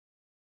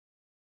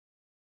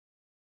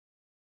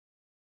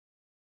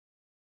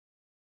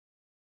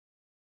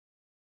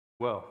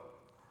Well,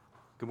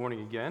 good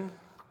morning again.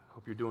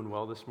 Hope you're doing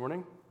well this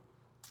morning.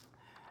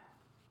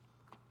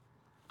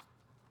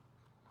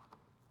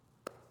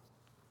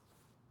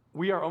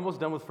 We are almost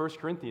done with 1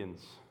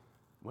 Corinthians.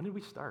 When did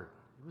we start?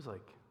 It was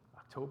like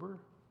October?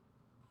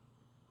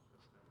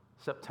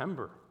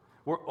 September.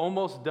 We're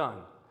almost done.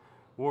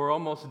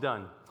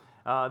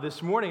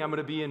 This morning I'm going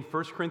to be in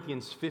 1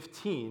 Corinthians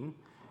 15,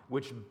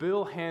 which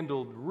Bill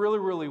handled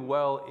really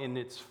well in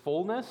its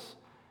fullness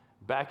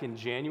back in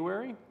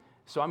January.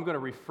 So I'm going to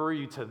refer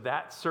you to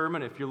that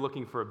sermon if you're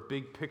looking for a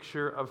big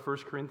picture of 1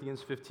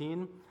 Corinthians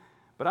 15.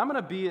 But I'm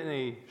going to be in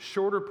a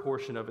shorter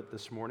portion of it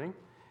this morning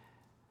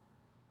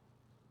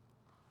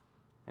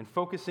and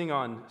focusing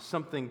on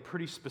something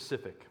pretty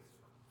specific.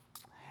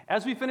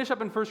 As we finish up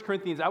in 1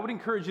 Corinthians, I would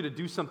encourage you to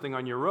do something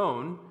on your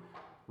own.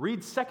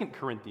 Read 2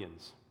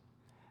 Corinthians.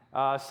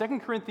 2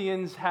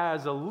 Corinthians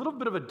has a little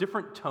bit of a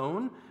different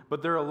tone,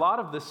 but there are a lot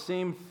of the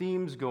same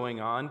themes going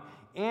on.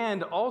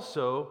 And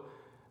also,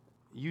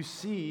 you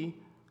see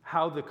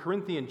how the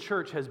Corinthian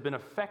church has been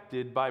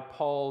affected by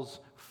Paul's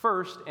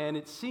first and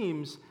it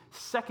seems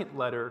second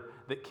letter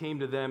that came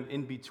to them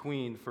in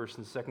between 1st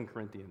and 2nd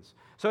Corinthians.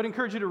 So I'd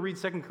encourage you to read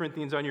 2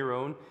 Corinthians on your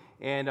own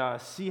and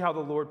see how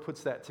the Lord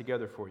puts that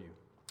together for you.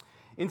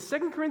 In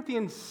 2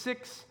 Corinthians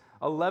 6,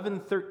 11,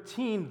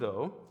 13,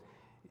 though,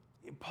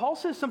 Paul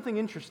says something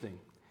interesting.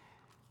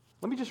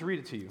 Let me just read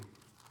it to you.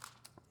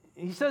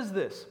 He says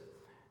this.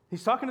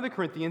 He's talking to the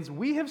Corinthians.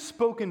 We have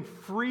spoken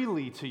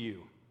freely to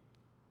you,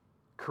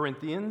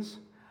 Corinthians.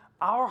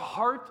 Our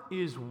heart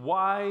is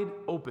wide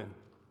open.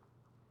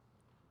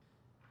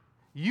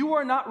 You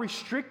are not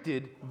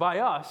restricted by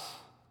us,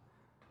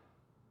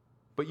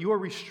 but you are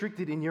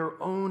restricted in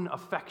your own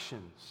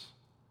affections.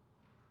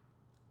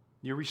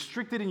 You're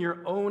restricted in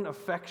your own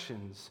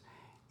affections.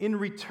 In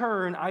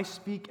return, I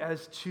speak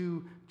as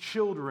to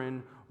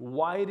children,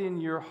 widen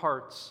your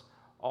hearts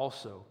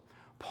also.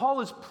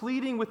 Paul is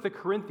pleading with the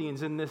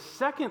Corinthians in this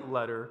second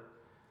letter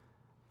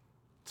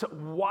to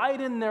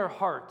widen their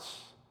hearts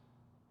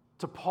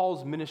to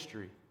Paul's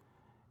ministry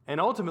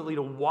and ultimately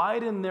to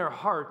widen their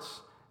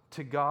hearts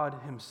to God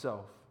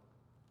himself.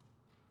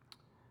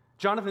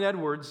 Jonathan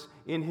Edwards,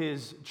 in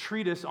his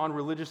treatise on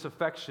religious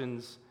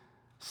affections,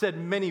 said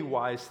many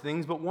wise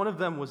things, but one of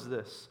them was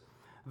this: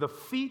 the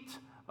feet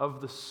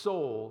of the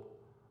soul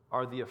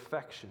are the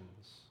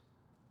affections.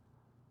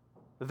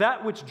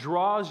 That which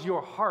draws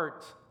your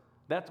heart,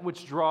 that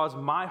which draws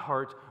my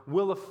heart,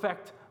 will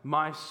affect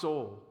my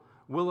soul,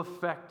 will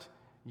affect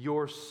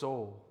your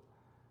soul.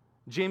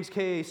 James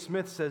K.A.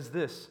 Smith says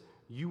this: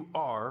 you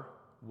are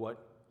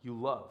what you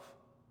love.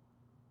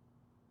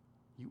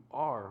 You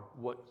are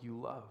what you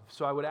love.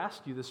 So I would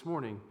ask you this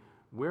morning,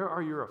 where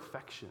are your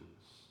affections?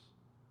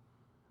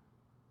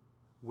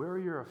 Where are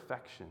your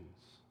affections?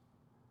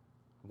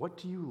 What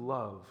do you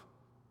love?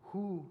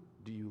 Who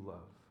do you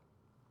love?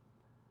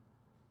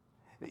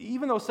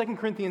 Even though 2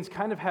 Corinthians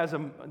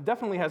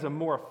definitely has a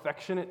more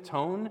affectionate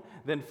tone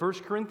than 1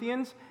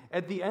 Corinthians,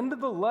 at the end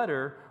of the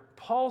letter,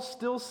 Paul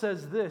still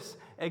says this: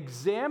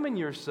 examine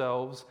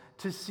yourselves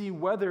to see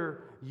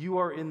whether you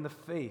are in the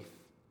faith.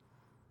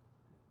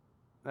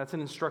 That's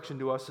an instruction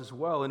to us as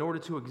well. In order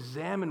to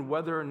examine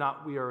whether or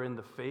not we are in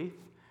the faith,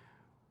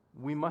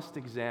 we must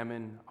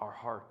examine our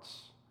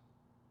hearts.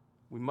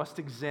 We must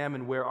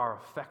examine where our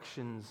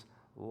affections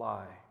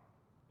lie.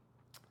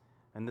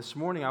 And this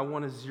morning, I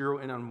want to zero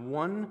in on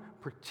one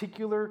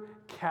particular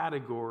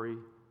category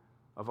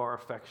of our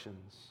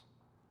affections,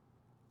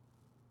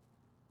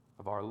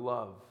 of our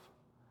love,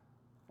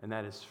 and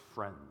that is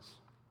friends.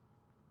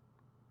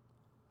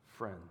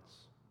 Friends.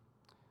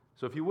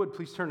 So if you would,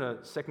 please turn to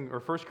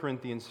 1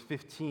 Corinthians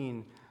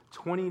 15,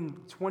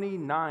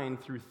 29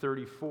 through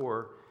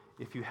 34,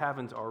 if you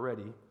haven't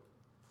already.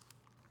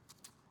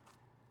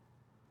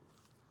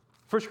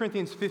 1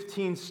 Corinthians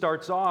 15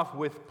 starts off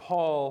with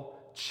Paul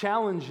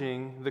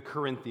challenging the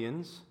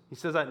Corinthians. He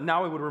says that,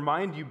 now I would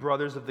remind you,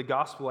 brothers, of the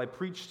gospel I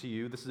preached to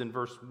you, this is in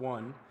verse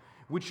 1,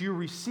 which you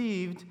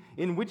received,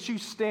 in which you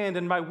stand,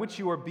 and by which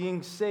you are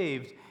being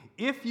saved,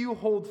 if you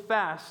hold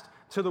fast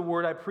to the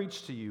word I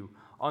preached to you,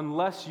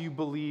 unless you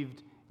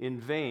believed in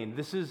vain.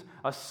 This is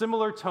a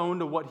similar tone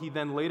to what he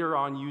then later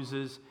on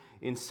uses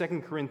in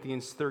 2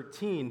 Corinthians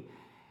 13.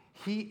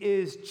 He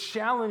is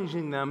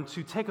challenging them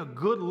to take a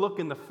good look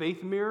in the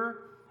faith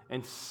mirror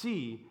and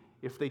see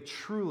if they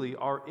truly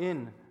are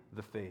in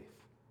the faith.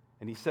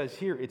 And he says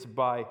here, it's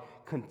by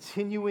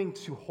continuing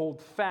to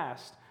hold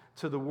fast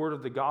to the word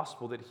of the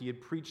gospel that he had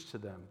preached to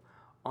them,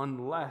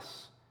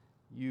 unless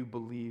you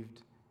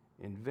believed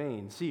in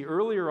vain. See,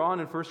 earlier on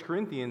in 1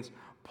 Corinthians,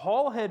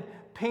 Paul had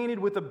painted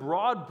with a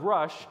broad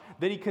brush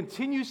that he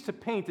continues to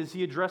paint as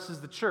he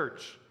addresses the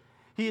church.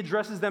 He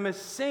addresses them as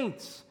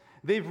saints.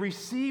 They've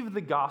received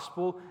the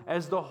gospel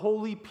as the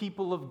holy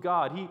people of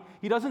God.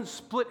 He doesn't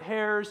split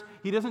hairs.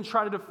 He doesn't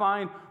try to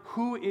define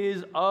who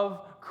is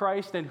of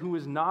Christ and who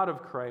is not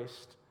of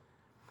Christ.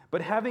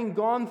 But having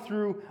gone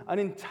through an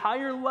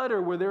entire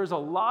letter where there's a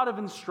lot of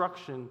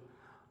instruction,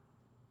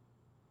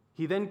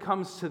 he then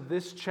comes to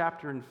this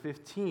chapter in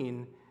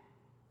 15,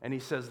 And he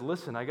says,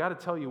 listen, I got to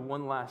tell you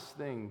one last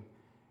thing.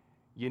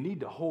 You need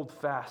to hold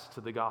fast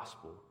to the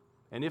gospel.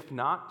 And if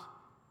not,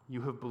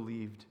 you have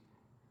believed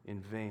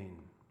in vain.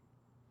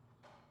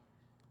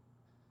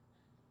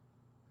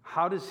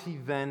 How does he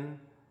then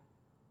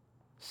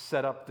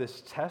set up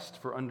this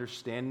test for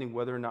understanding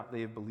whether or not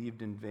they have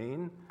believed in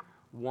vain?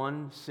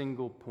 One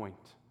single point: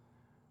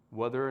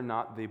 whether or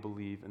not they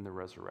believe in the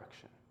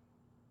resurrection.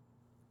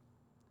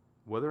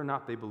 Whether or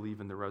not they believe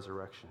in the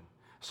resurrection.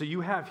 So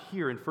you have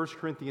here in 1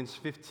 Corinthians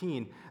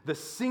 15 the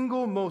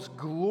single most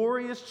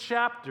glorious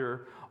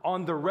chapter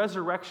on the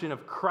resurrection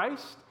of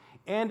Christ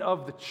and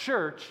of the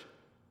church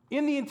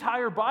in the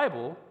entire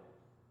Bible,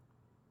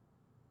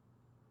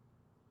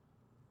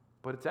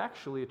 but it's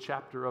actually a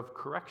chapter of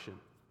correction.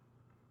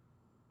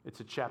 It's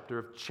a chapter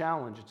of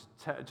challenge.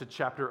 It's a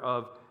chapter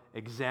of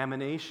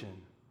examination.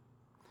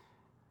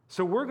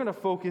 So we're going to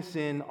focus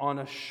in on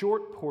a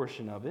short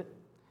portion of it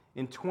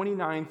in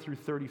 29 through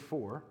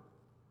 34.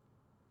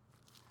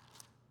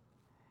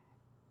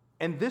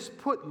 And this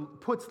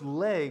puts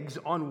legs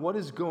on what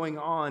is going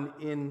on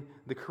in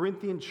the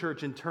Corinthian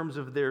church in terms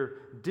of their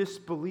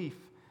disbelief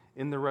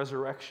in the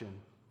resurrection.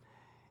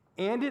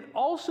 And it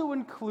also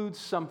concludes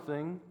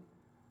something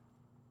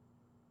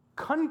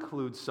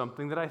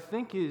that I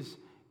think is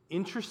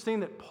interesting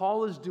that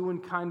Paul is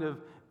doing kind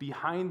of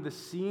behind the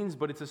scenes,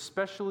 but it's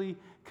especially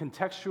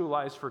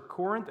contextualized for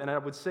Corinth, and I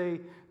would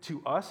say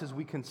to us as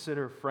we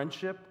consider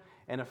friendship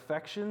and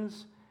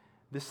affections,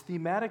 this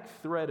thematic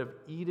thread of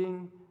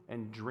eating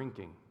and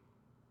drinking.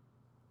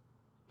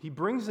 He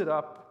brings it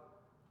up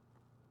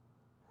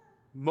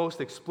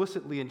most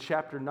explicitly in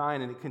chapter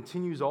 9, and it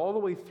continues all the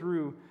way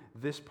through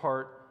this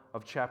part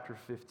of chapter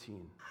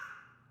 15.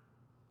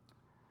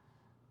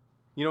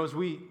 You know, as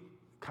we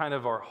kind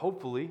of are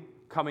hopefully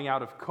coming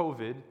out of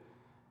COVID,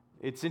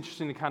 it's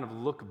interesting to kind of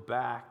look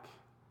back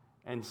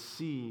and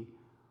see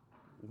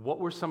what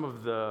were some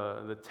of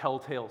the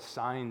telltale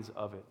signs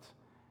of it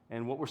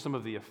and what were some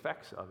of the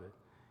effects of it.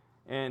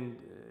 And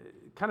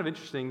kind of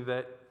interesting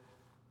that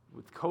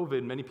with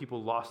COVID, many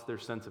people lost their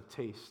sense of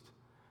taste.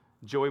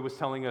 Joey was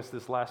telling us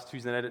this last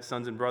Tuesday night at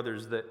Sons and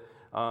Brothers that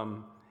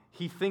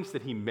he thinks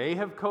that he may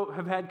have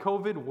had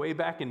COVID way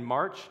back in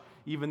March,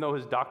 even though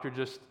his doctor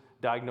just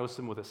diagnosed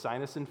him with a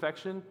sinus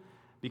infection,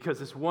 because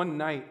this one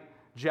night,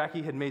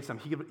 Jackie had made some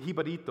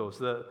jibaritos,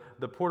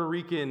 the Puerto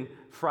Rican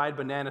fried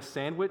banana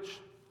sandwich,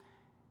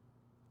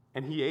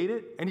 and he ate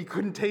it, and he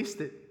couldn't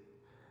taste it.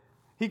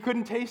 He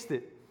couldn't taste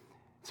it.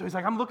 So he's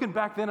like, I'm looking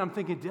back then, I'm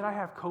thinking, did I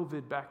have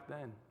COVID back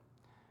then?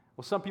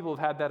 Well, some people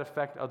have had that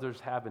effect, others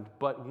haven't.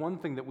 But one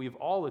thing that we've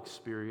all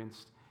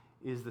experienced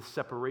is the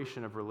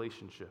separation of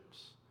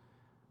relationships,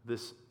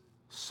 this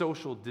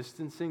social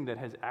distancing that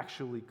has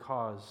actually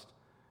caused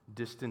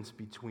distance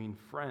between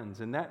friends.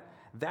 And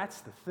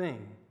that's the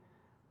thing.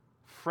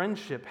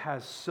 Friendship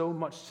has so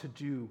much to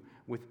do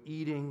with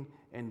eating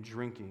and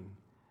drinking.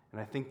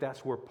 And I think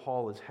that's where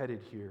Paul is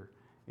headed here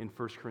in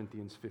 1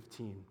 Corinthians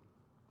 15.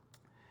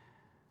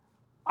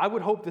 I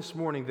would hope this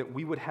morning that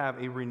we would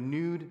have a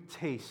renewed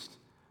taste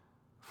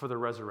for the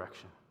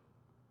resurrection,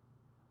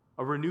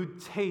 a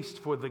renewed taste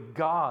for the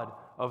God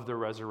of the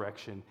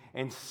resurrection,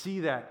 and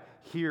see that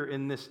here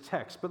in this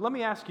text. But let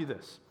me ask you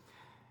this.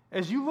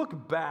 As you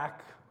look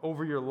back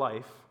over your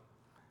life,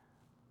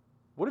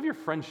 what have your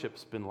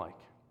friendships been like?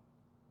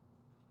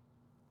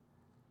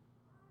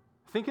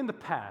 Think in the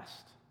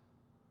past.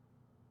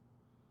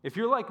 If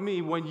you're like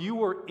me, when you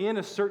were in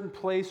a certain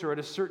place or at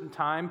a certain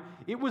time,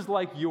 it was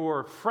like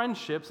your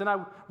friendships, and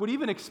I would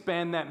even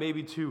expand that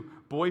maybe to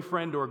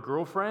boyfriend or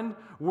girlfriend,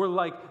 were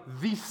like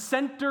the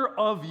center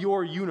of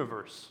your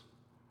universe.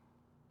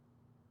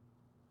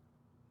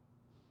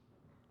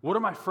 What are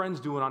my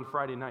friends doing on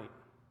Friday night?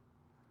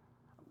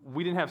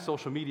 We didn't have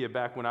social media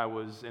back when I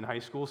was in high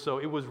school, so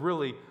it was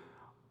really,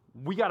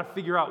 we got to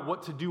figure out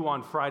what to do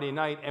on Friday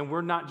night, and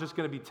we're not just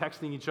going to be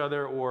texting each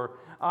other or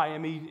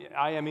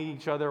IMing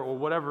each other or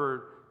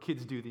whatever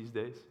kids do these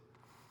days.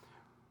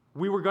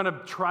 We were going to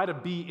try to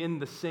be in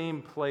the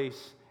same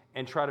place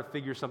and try to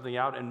figure something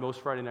out, and most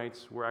Friday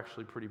nights were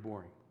actually pretty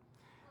boring.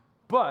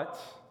 But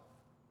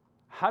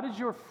how did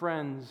your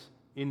friends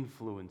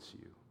influence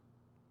you?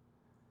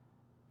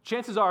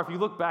 Chances are, if you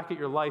look back at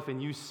your life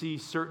and you see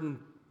certain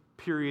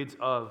periods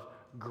of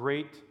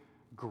great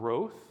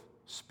growth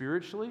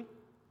spiritually,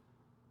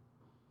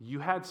 you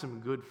had some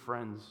good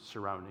friends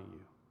surrounding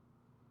you.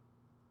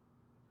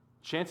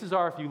 Chances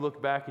are, if you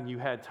look back and you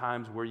had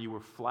times where you were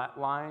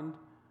flatlined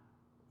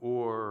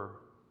or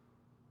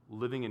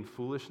living in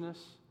foolishness,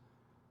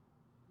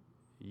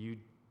 you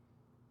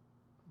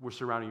were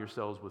surrounding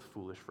yourselves with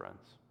foolish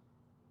friends.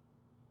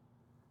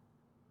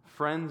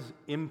 Friends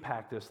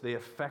impact us, they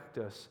affect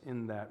us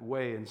in that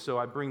way. And so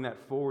I bring that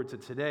forward to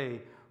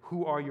today.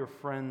 Who are your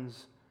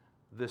friends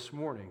this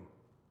morning?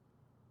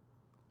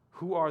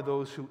 Who are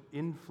those who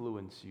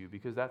influence you?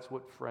 Because that's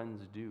what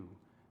friends do.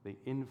 They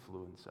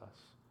influence us.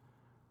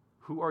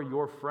 Who are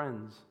your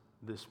friends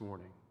this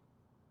morning?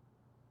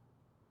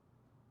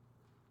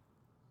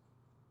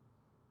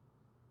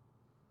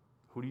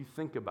 Who do you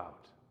think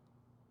about?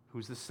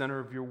 who's the center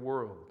of your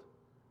world,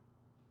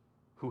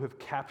 who have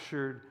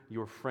captured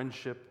your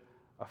friendship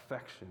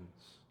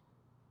affections.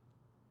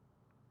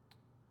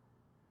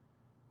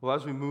 Well,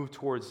 as we move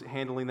towards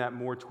handling that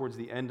more towards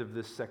the end of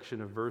this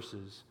section of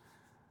verses,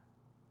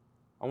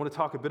 I want to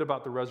talk a bit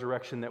about the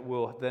resurrection that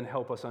will then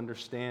help us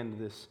understand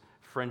this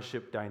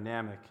friendship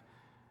dynamic.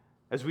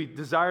 As we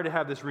desire to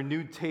have this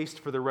renewed taste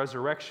for the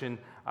resurrection,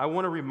 I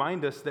want to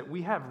remind us that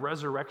we have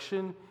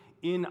resurrection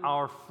in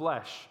our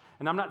flesh.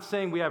 And I'm not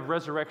saying we have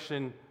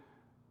resurrection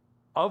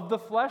of the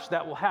flesh.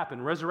 That will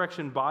happen,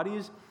 resurrection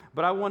bodies.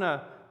 But I want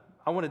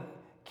to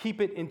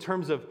keep it in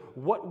terms of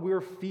what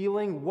we're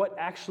feeling, what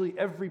actually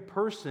every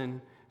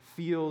person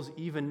feels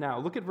even now.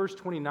 Look at verse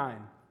 29.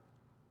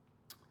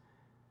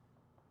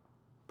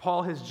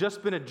 Paul has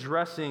just been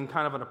addressing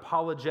kind of an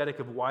apologetic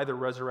of why the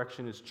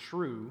resurrection is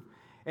true.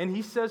 And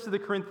he says to the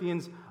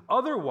Corinthians,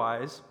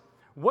 otherwise,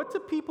 what do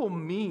people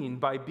mean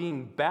by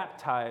being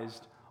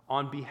baptized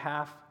on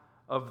behalf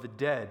of the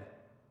dead?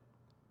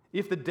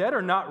 If the dead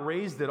are not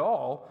raised at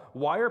all,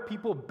 why are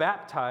people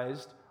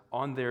baptized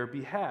on their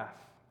behalf?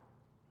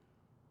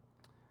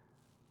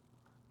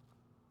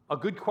 A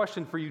good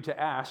question for you to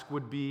ask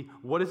would be,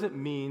 what does it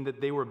mean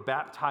that they were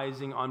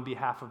baptizing on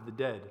behalf of the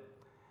dead?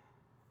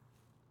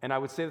 And I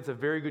would say that's a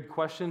very good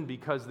question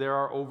because there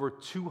are over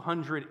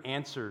 200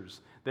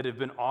 answers that have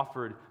been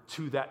offered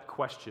to that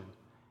question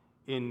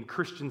in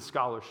Christian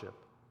scholarship.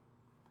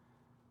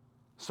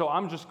 So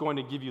I'm just going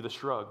to give you the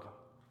shrug.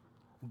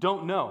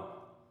 Don't know.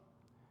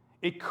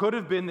 It could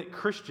have been that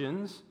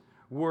Christians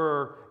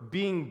were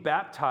being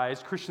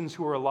baptized, Christians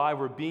who were alive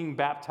were being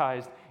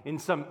baptized in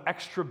some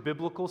extra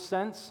biblical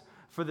sense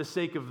for the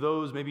sake of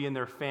those maybe in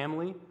their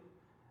family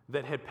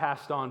that had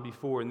passed on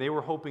before, and they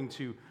were hoping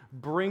to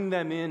bring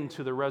them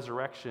into the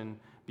resurrection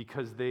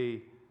because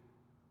they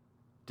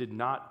did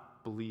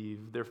not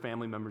believe, their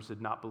family members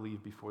did not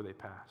believe before they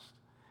passed.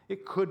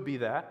 It could be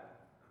that.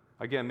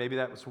 Again, maybe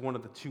that was one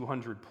of the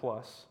 200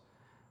 plus.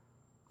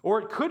 Or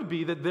it could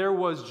be that there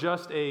was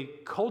just a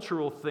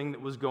cultural thing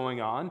that was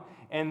going on,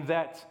 and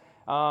that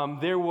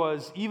there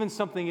was even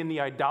something in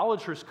the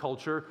idolatrous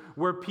culture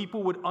where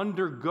people would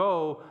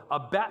undergo a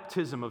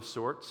baptism of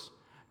sorts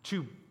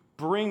to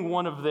bring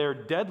one of their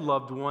dead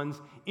loved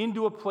ones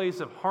into a place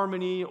of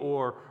harmony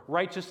or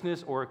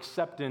righteousness or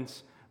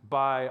acceptance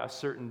by a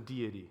certain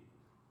deity.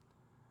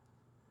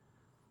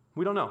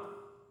 We don't know.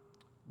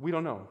 We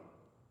don't know.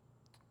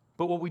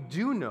 But what we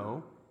do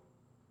know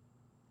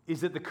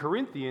is that the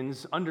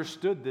Corinthians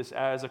understood this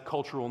as a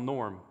cultural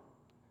norm.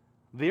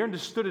 They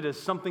understood it as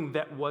something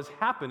that was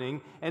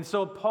happening, and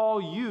so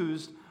Paul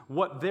used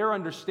what their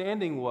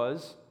understanding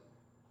was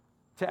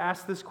to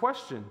ask this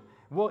question.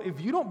 Well,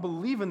 if you don't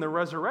believe in the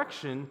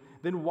resurrection,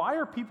 then why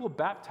are people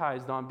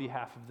baptized on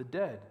behalf of the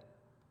dead?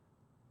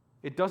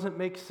 It doesn't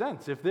make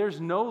sense. If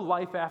there's no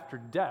life after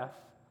death,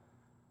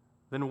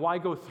 then why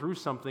go through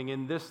something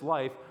in this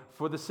life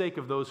for the sake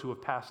of those who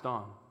have passed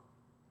on?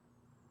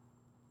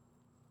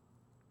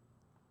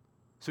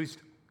 So he's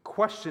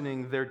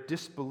questioning their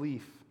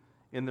disbelief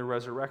in the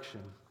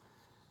resurrection,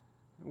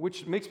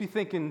 which makes me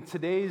think in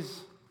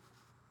today's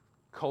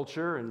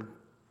culture and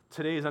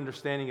today's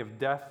understanding of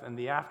death and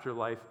the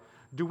afterlife,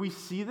 do we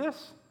see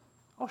this?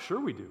 Oh, sure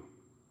we do.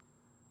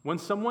 When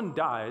someone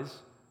dies,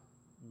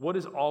 what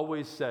is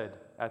always said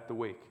at the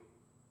wake?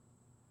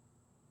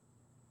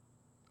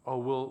 Oh,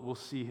 we'll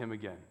see him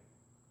again.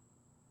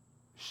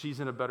 She's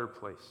in a better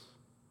place.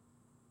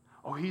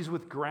 Oh, he's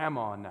with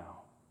grandma now.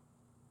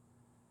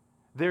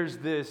 There's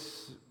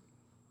this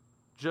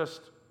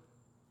just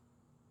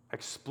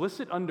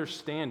explicit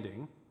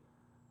understanding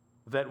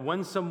that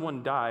when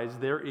someone dies,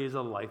 there is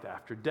a life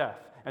after death,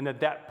 and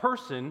that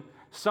person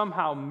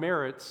somehow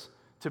merits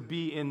to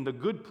be in the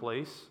good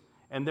place,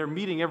 and they're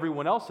meeting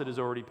everyone else that has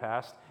already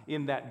passed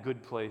in that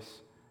good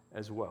place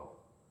as well.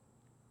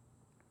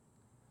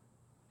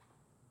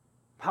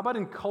 How about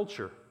in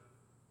culture?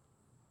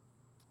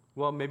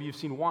 Well, maybe you've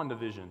seen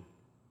WandaVision.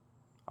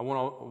 I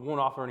won't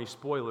offer any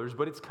spoilers,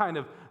 but it's kind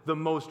of the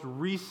most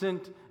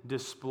recent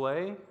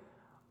display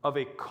of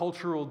a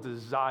cultural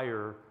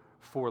desire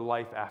for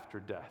life after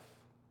death.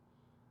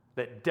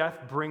 That death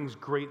brings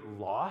great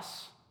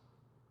loss,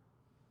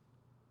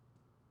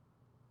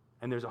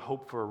 and there's a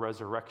hope for a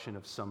resurrection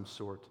of some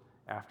sort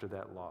after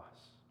that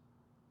loss.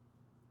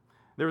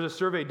 There was a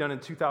survey done in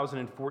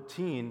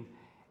 2014,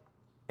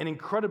 and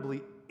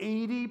incredibly,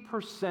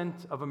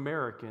 80% of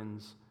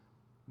Americans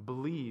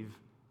believe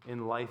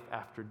in life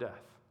after death.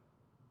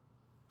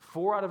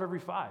 4 out of every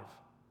 5.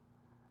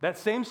 That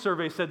same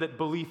survey said that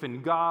belief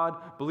in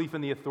God, belief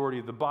in the authority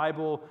of the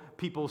Bible,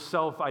 people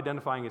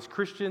self-identifying as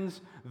Christians,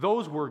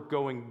 those were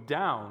going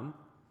down,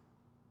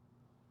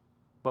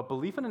 but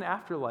belief in an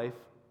afterlife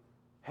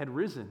had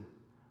risen.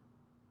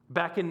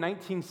 Back in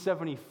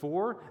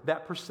 1974,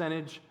 that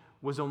percentage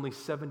was only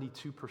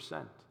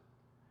 72%.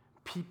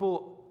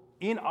 People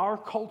in our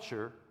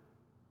culture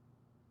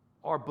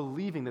are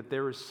believing that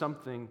there is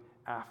something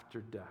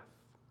after death.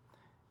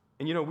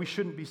 And you know, we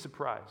shouldn't be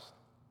surprised.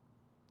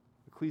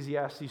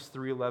 Ecclesiastes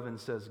 3:11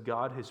 says,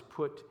 God has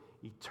put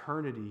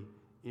eternity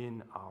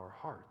in our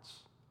hearts.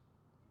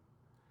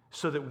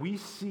 So that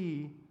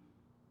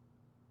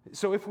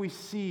if we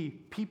see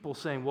people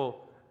saying,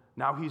 well,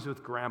 now he's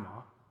with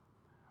grandma,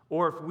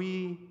 or if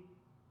we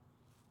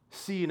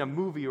see in a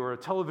movie or a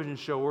television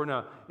show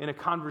or in a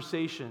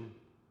conversation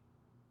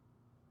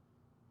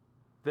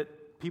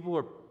that people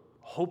are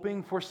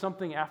hoping for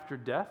something after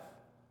death,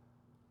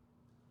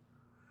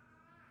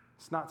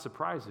 it's not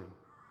surprising.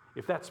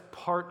 If that's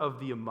part of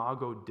the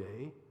Imago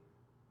Dei,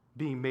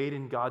 being made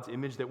in God's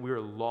image, that we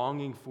are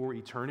longing for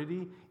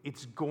eternity,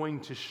 it's going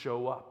to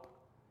show up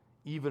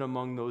even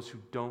among those who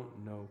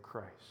don't know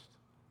Christ.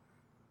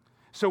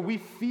 So we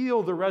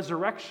feel the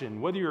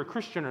resurrection, whether you're a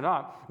Christian or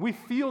not. We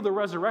feel the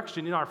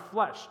resurrection in our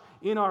flesh,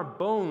 in our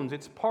bones.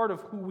 It's part of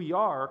who we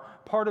are,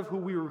 part of who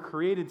we were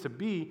created to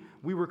be.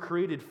 We were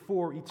created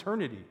for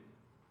eternity.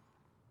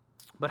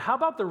 But how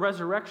about the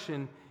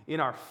resurrection in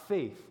our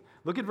faith?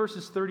 Look at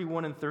verses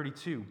 31 and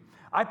 32.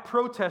 I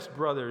protest,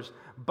 brothers,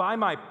 by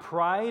my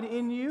pride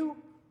in you,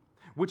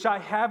 which I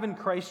have in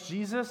Christ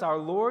Jesus our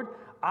Lord,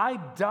 I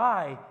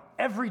die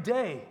every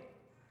day.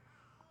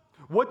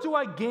 What do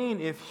I gain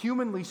if,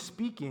 humanly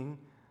speaking,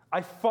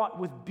 I fought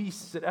with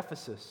beasts at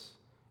Ephesus,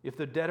 if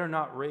the dead are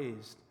not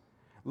raised?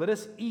 Let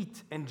us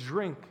eat and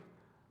drink,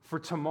 for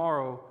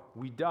tomorrow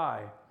we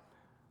die.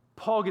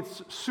 Paul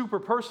gets super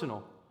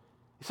personal.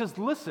 He says,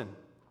 listen,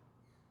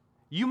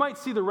 you might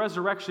see the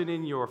resurrection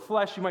in your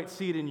flesh, you might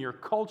see it in your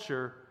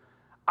culture.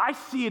 I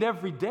see it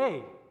every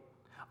day.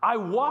 I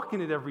walk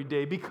in it every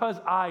day because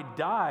I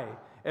die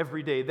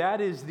every day.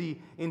 That is the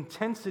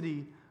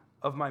intensity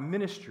of my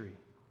ministry.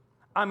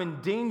 I'm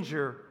in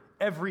danger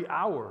every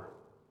hour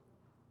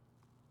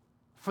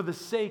for the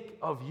sake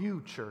of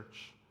you,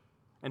 church,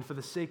 and for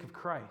the sake of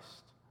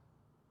Christ.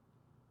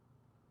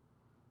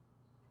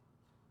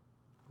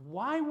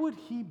 Why would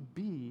he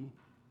be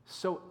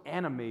so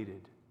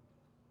animated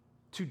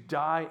to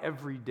die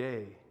every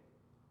day,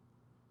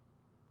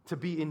 to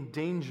be in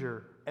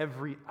danger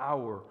every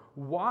hour?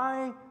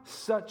 Why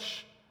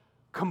such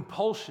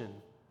compulsion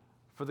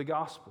for the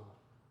gospel?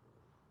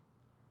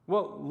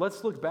 Well,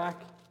 let's look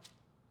back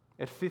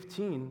at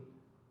 15,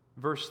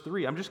 verse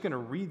 3. I'm just going to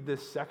read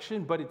this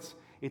section, but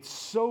it's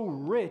so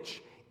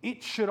rich,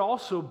 it should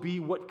also be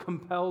what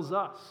compels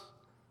us.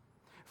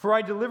 For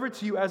I delivered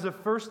to you as of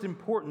first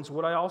importance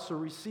what I also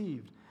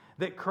received,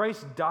 that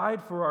Christ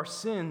died for our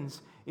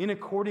sins in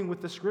accordance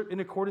with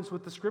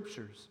the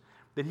Scriptures,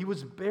 that he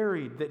was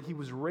buried, that he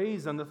was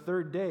raised on the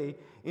third day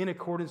in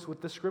accordance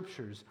with the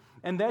Scriptures,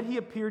 and that he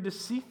appeared to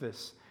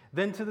Cephas,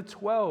 then to the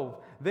 12.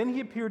 Then he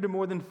appeared to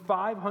more than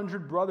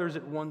 500 brothers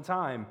at one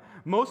time,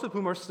 most of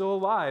whom are still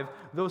alive,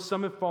 though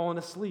some have fallen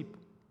asleep.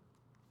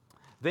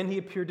 Then he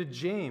appeared to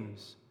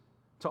James,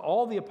 to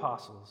all the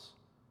apostles.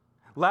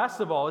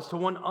 Last of all, as to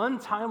one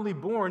untimely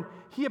born,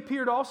 he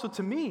appeared also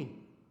to me.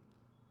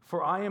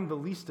 For I am the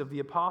least of the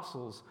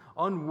apostles,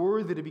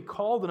 unworthy to be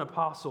called an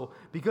apostle,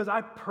 because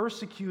I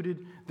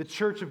persecuted the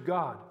church of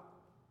God.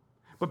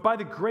 But by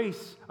the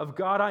grace of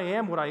God I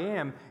am what I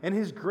am, and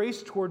his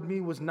grace toward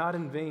me was not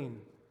in vain.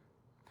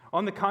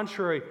 On the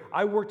contrary,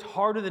 I worked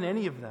harder than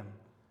any of them,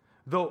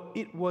 though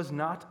it was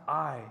not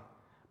I,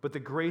 but the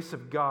grace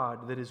of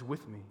God that is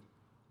with me.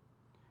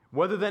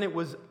 Whether then it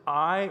was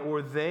I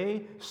or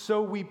they,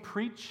 so we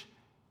preach,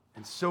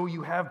 and so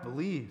you have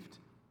believed.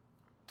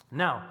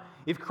 Now,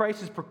 if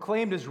Christ is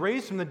proclaimed as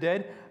raised from the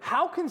dead,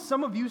 how can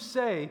some of you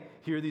say,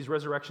 here are these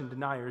resurrection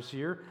deniers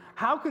here,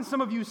 how can some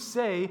of you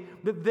say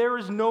that there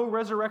is no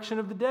resurrection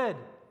of the dead?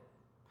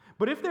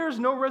 But if there is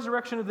no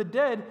resurrection of the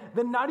dead,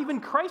 then not even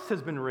Christ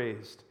has been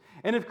raised.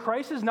 And if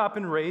Christ has not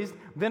been raised,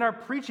 then our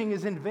preaching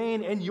is in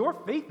vain and your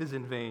faith is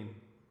in vain.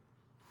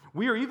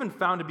 We are even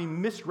found to be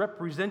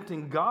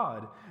misrepresenting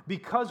God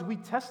because we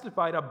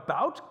testified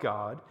about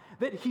God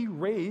that he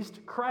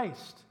raised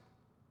Christ,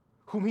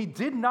 whom he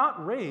did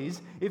not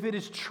raise, if it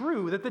is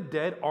true that the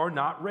dead are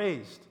not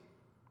raised.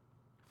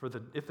 For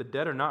if the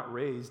dead are not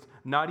raised,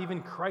 not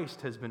even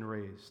Christ has been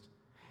raised.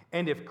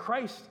 And if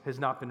Christ has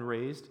not been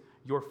raised,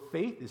 your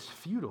faith is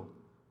futile,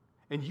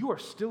 and you are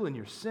still in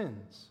your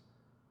sins.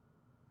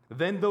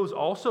 Then those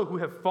also who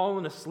have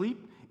fallen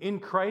asleep in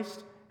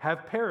Christ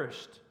have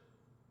perished.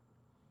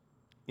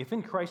 If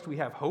in Christ we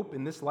have hope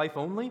in this life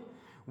only,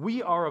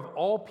 we are of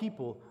all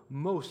people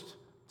most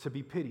to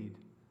be pitied.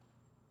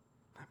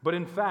 But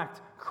in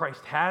fact,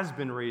 Christ has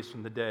been raised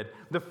from the dead,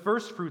 the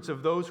firstfruits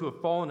of those who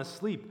have fallen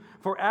asleep.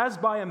 For as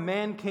by a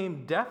man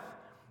came death,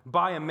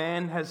 by a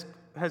man has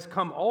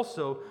come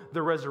also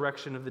the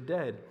resurrection of the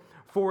dead.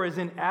 For as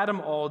in Adam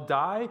all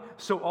die,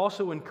 so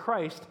also in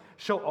Christ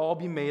shall all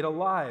be made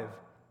alive,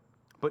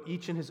 but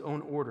each in his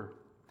own order.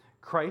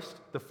 Christ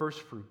the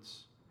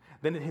firstfruits.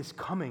 Then at his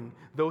coming,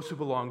 those who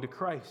belong to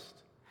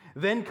Christ.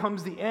 Then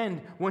comes the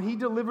end, when he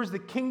delivers the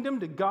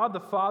kingdom to God the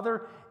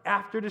Father,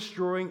 after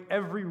destroying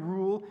every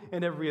rule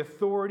and every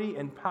authority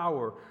and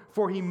power.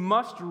 For he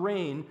must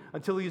reign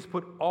until he has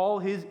put all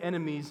his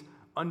enemies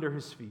under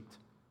his feet.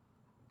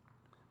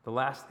 The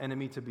last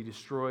enemy to be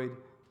destroyed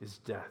is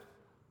death.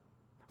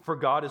 For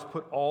God has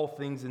put all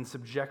things in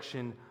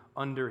subjection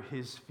under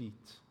his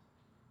feet.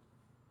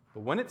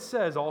 But when it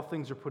says all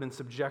things are put in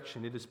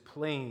subjection, it is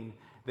plain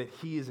that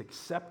he is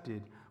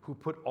accepted who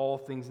put all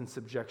things in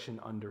subjection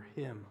under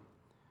him.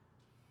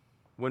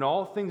 When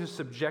all things are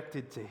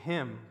subjected to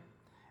him,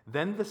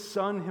 then the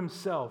Son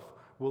himself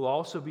will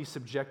also be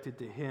subjected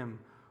to him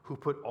who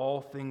put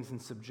all things in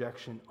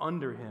subjection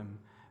under him,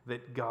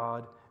 that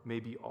God may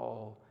be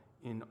all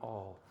in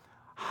all.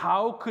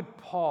 How could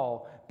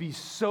Paul be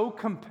so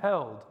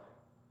compelled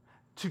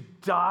to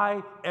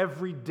die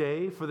every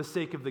day for the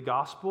sake of the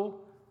gospel?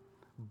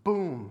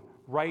 Boom,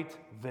 right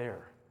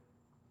there.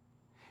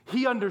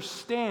 He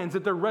understands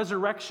that the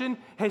resurrection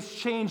has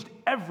changed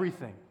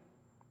everything.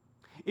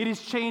 It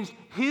has changed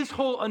his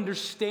whole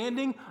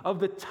understanding of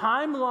the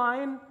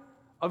timeline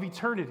of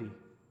eternity.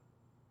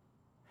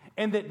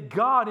 And that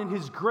God, in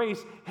his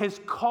grace, has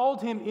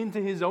called him into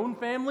his own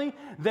family,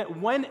 that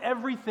when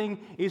everything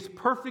is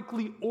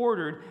perfectly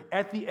ordered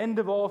at the end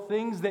of all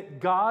things,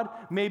 that God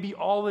may be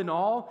all in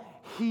all,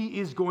 he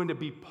is going to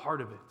be part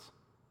of it.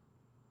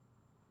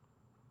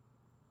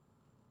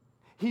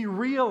 He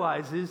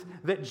realizes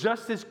that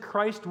just as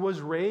Christ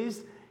was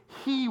raised,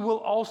 he will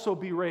also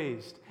be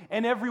raised,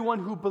 and everyone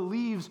who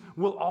believes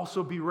will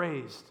also be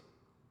raised.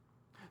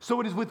 So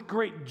it is with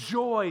great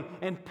joy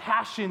and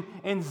passion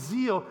and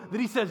zeal that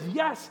he says,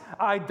 yes,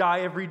 I die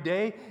every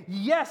day.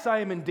 Yes, I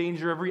am in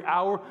danger every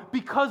hour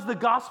because the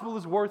gospel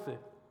is worth it.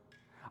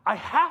 I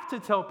have to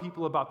tell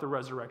people about the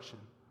resurrection.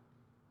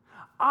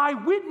 I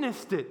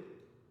witnessed it.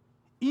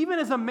 Even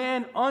as a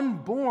man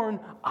unborn,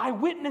 I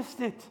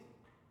witnessed it.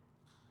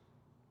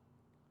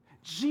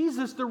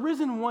 Jesus, the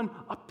risen one,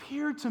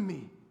 appeared to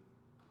me.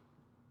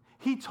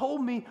 He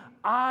told me,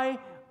 I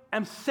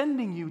am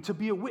sending you to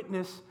be a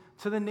witness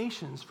to the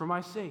nations for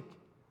my sake.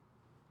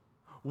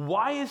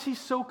 Why is he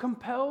so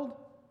compelled?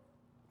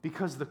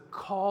 Because the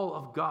call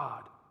of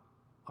God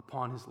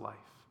upon his life,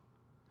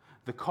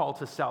 the call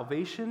to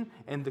salvation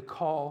and the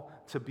call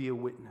to be a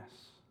witness.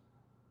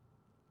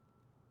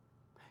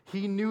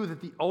 He knew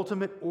that the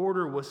ultimate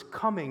order was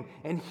coming,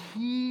 and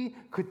he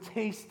could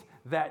taste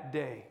that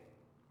day.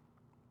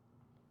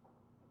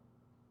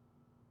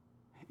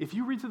 If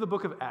you read through the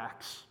book of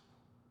Acts,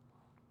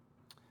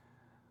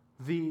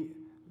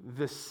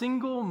 the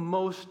single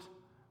most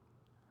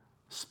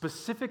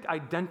specific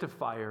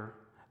identifier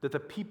that the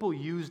people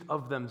used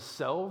of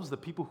themselves, the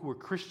people who were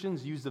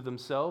Christians used of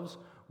themselves,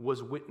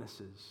 was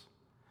witnesses.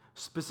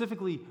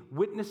 Specifically,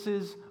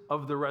 witnesses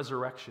of the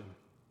resurrection.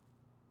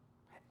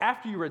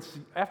 After you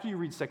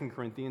read 2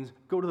 Corinthians,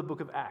 go to the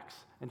book of Acts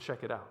and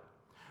check it out.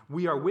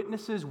 We are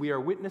witnesses, we are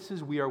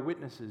witnesses, we are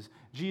witnesses.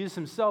 Jesus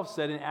himself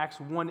said in Acts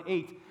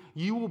 1:8,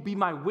 you will be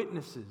my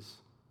witnesses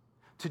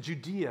to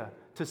Judea,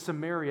 to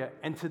Samaria,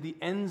 and to the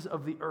ends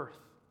of the earth.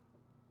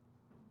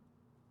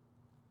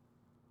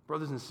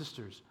 Brothers and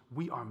sisters,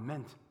 we are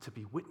meant to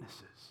be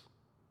witnesses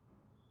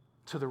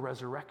to the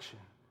resurrection.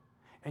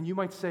 And you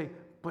might say,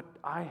 but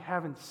I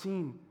haven't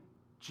seen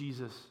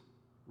Jesus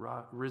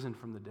risen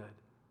from the dead.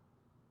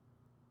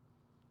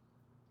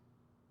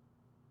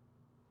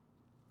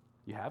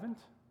 You haven't?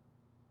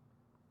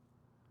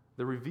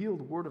 The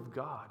revealed Word of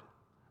God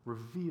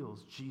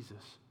reveals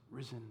Jesus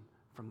risen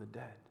from the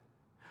dead.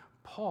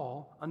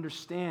 Paul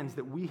understands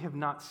that we have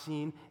not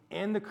seen,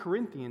 and the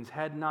Corinthians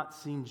had not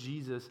seen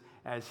Jesus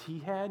as he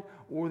had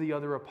or the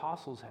other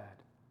apostles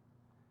had.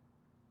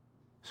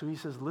 So he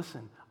says,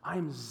 listen, I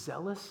am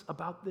zealous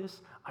about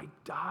this. I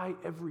die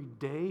every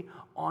day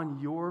on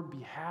your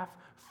behalf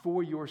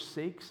for your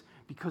sakes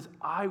because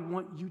I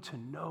want you to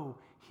know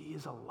he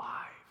is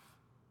alive.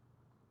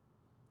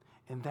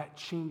 And that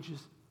changes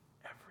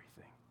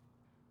everything.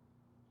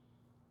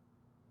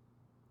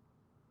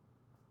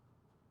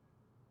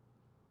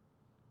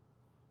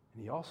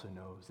 And he also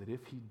knows that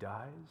if he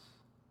dies,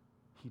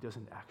 he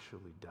doesn't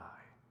actually die.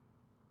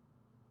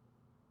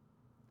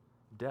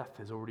 Death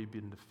has already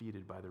been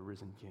defeated by the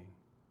risen King.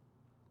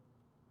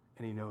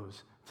 And he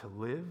knows to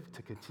live,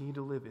 to continue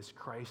to live is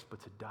Christ,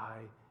 but to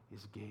die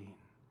is gain.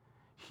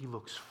 He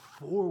looks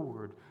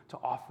forward to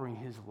offering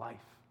his life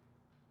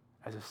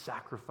as a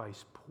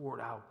sacrifice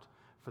poured out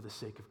for the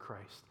sake of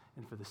Christ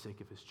and for the sake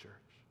of his church.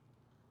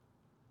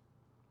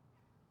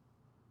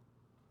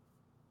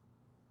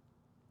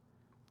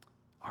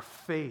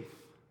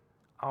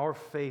 Our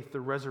faith,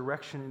 the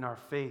resurrection in our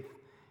faith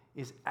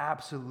is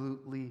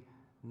absolutely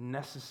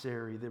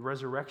necessary. The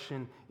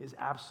resurrection is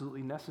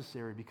absolutely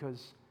necessary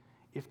because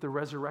if the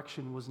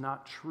resurrection was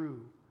not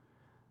true,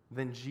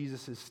 then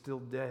Jesus is still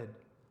dead.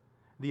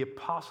 The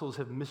apostles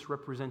have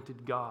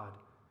misrepresented God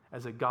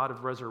as a God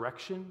of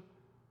resurrection,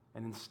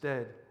 and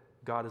instead,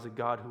 God is a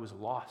God who is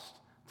lost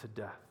to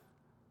death,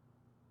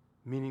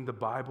 meaning the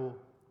Bible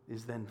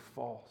is then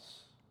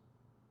false.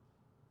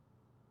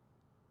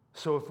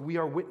 So if we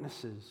are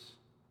witnesses,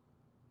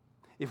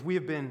 if we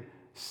have been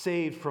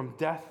saved from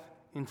death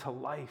into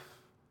life,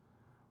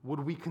 would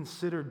we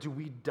consider, do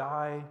we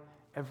die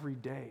every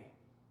day?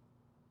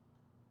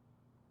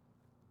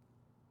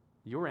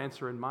 Your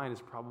answer and mine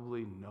is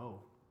probably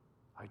no.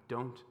 I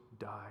don't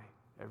die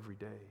every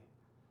day.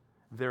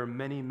 There are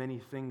many, many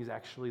things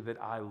actually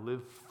that I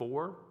live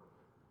for,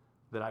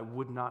 that I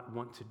would not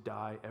want to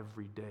die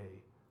every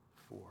day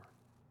for.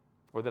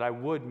 Or that I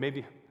would,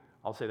 maybe,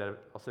 I'll say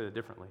that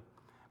differently.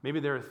 Maybe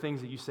there are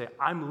things that you say,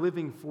 I'm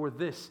living for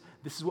this.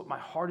 This is what my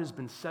heart has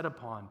been set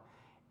upon.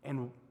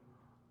 And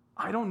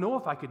I don't know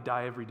if I could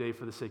die every day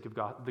for the sake of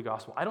the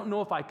gospel. I don't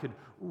know if I could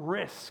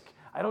risk.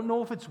 I don't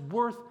know if it's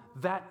worth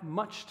that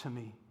much to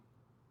me.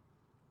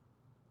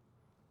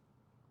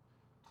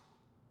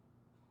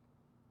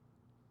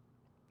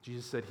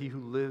 Jesus said, he who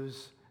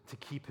lives to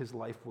keep his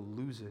life will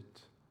lose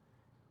it.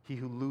 He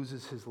who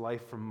loses his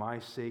life for my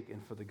sake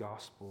and for the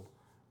gospel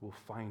will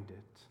find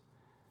it.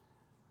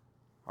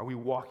 Are we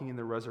walking in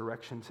the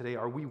resurrection today?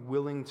 Are we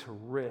willing to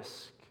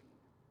risk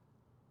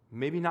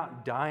maybe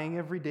not dying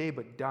every day,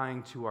 but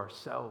dying to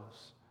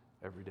ourselves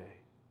every day?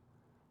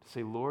 To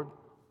say, Lord,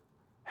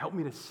 help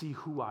me to see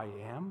who I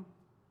am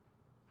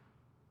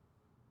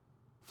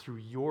through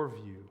your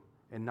view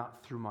and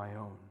not through my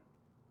own.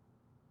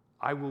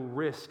 I will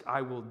risk,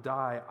 I will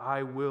die,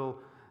 I will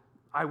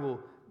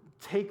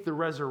take the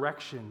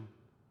resurrection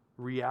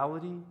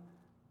reality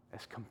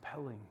as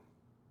compelling.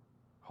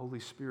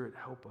 Holy Spirit,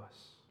 help us.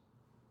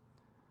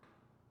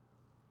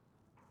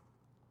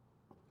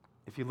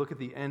 If you look at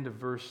the end of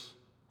verse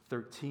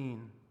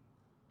 13,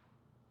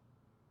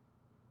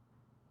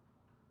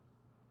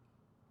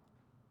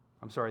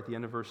 at the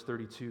end of verse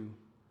 32,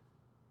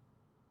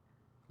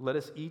 let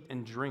us eat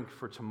and drink,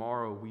 for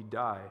tomorrow we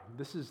die.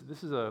 This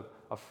is a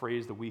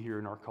phrase that we hear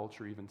in our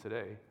culture even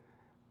today.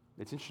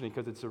 It's interesting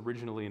because it's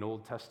originally an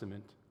Old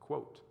Testament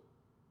quote.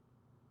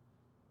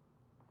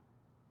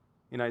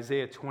 In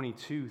Isaiah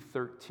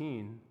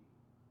 22:13,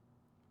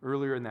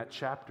 earlier in that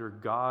chapter,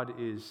 God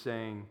is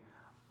saying,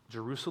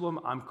 Jerusalem,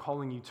 I'm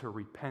calling you to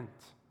repent.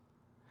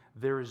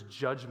 There is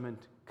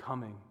judgment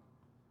coming.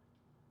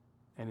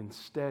 And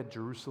instead,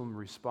 Jerusalem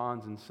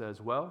responds and says,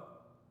 well,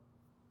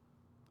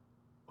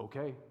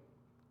 okay,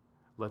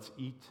 let's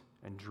eat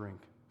and drink,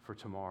 for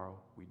tomorrow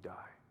we die.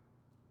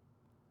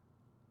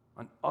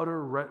 An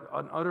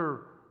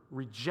utter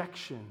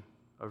rejection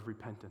of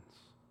repentance.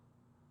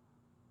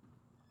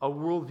 A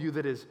worldview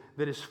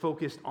that is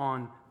focused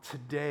on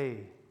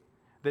today,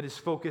 that is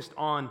focused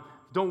on,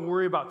 don't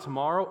worry about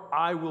tomorrow,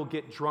 I will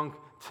get drunk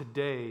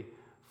today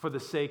for the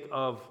sake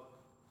of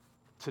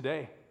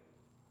today.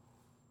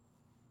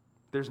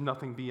 There's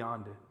nothing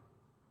beyond it.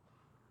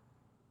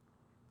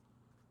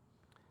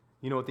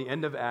 You know, at the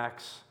end of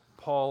Acts,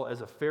 Paul,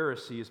 as a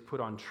Pharisee, is put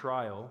on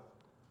trial.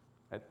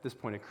 At this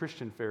point, a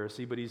Christian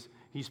Pharisee, but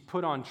he's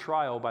put on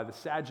trial by the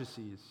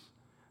Sadducees.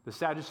 The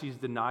Sadducees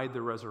denied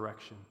the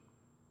resurrection.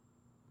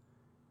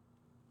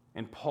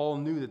 And Paul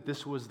knew that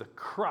this was the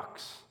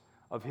crux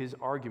of his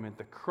argument,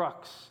 the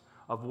crux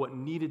of what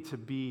needed to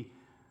be,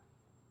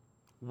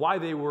 why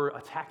they were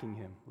attacking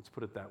him. Let's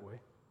put it that way.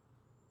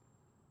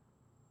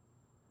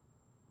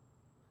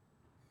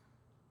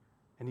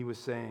 And he was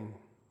saying,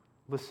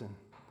 listen,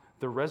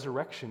 the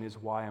resurrection is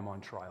why I'm on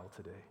trial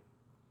today.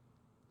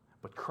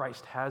 But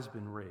Christ has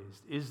been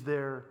raised. Is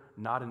there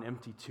not an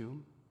empty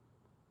tomb?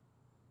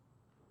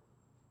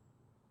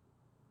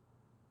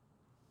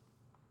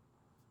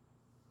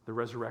 The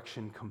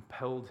resurrection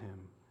compelled him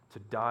to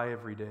die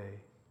every day.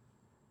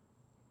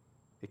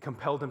 It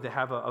compelled him to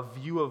have a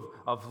view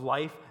of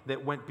life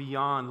that went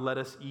beyond, let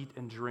us eat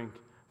and drink,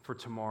 for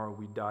tomorrow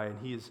we die.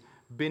 And he has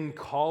been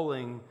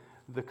calling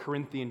the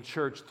Corinthian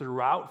church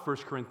throughout 1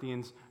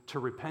 Corinthians to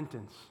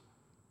repentance.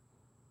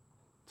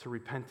 To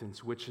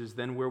repentance, which is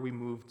then where we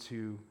move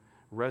to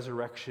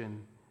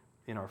resurrection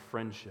in our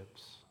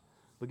friendships.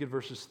 Look at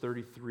verses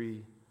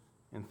 33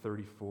 and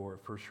 34 of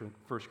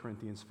 1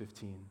 Corinthians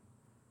 15.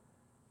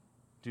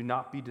 Do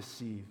not be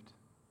deceived.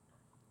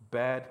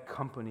 Bad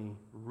company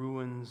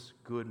ruins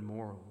good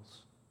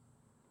morals.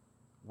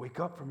 Wake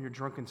up from your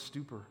drunken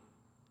stupor,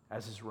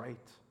 as is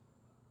right,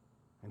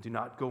 and do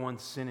not go on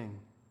sinning,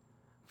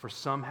 for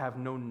some have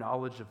no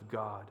knowledge of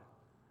God.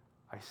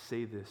 I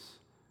say this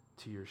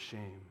to your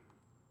shame.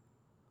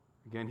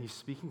 Again, he's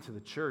speaking to the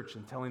church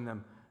and telling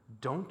them,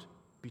 don't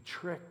be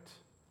tricked.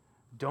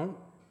 Don't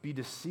be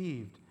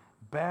deceived.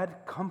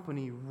 Bad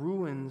company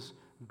ruins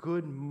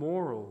good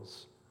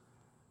morals.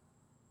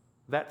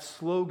 That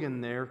slogan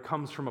there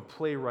comes from a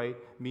playwright,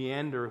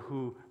 Menander,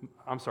 who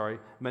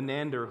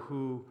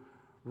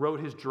wrote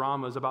his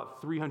dramas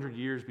about 300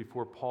 years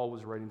before Paul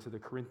was writing to the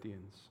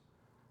Corinthians.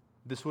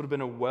 This would have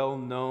been a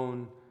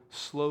well-known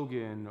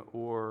slogan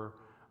or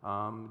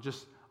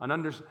just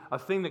a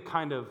thing that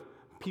kind of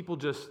people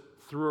just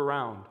threw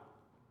around.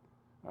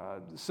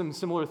 Some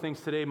similar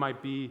things today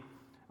might be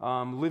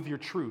live your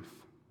truth.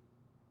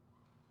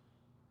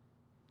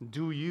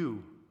 Do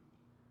you.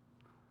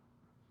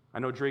 I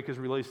know Drake has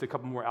released a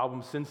couple more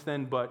albums since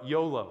then, but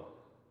YOLO.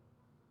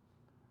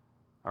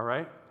 All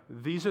right?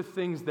 These are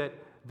things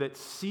that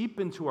seep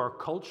into our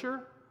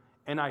culture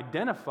and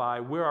identify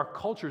where our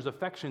culture's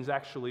affections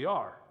actually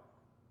are.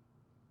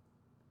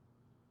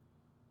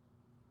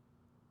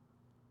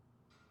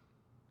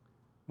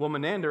 Well,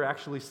 Menander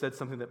actually said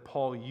something that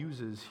Paul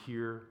uses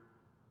here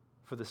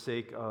for the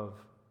sake of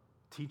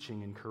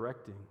teaching and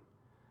correcting.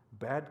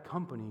 Bad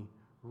company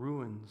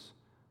ruins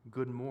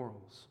good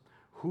morals.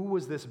 Who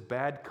was this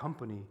bad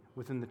company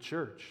within the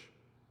church?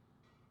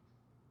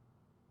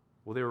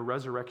 Well, they were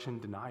resurrection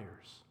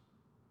deniers.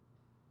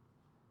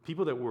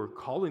 People that were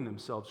calling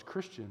themselves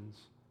Christians,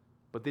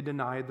 but they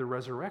denied the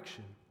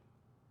resurrection.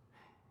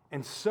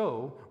 And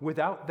so,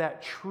 without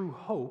that true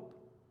hope,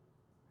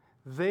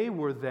 they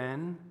were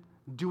then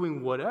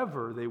doing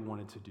whatever they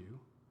wanted to do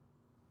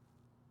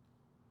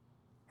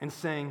and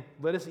saying,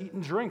 let us eat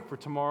and drink, for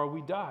tomorrow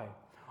we die.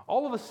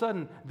 All of a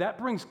sudden, that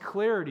brings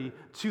clarity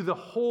to the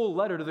whole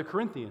letter to the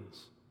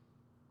Corinthians.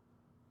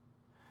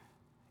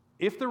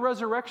 If the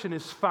resurrection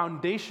is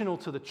foundational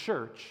to the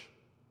church,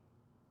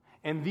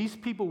 and these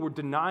people were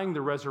denying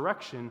the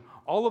resurrection,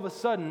 all of a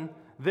sudden,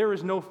 there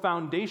is no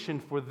foundation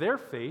for their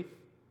faith,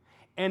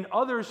 and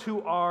others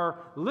who are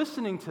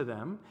listening to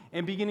them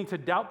and beginning to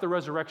doubt the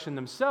resurrection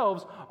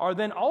themselves are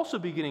then also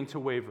beginning to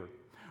waver.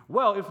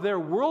 Well, if their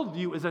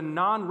worldview is a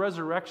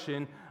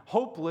non-resurrection,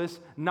 hopeless,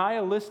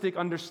 nihilistic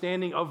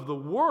understanding of the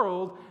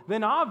world,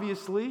 then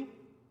obviously,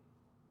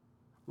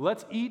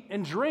 let's eat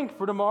and drink,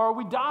 for tomorrow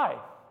we die.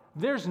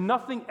 There's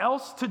nothing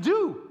else to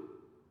do.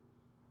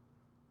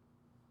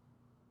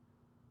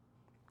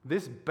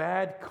 This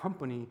bad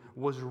company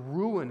was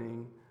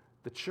ruining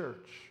the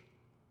church.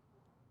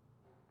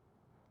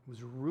 It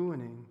was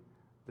ruining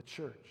the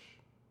church.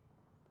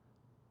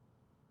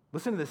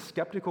 Listen to this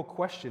skeptical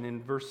question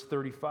in verse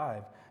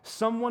 35.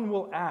 Someone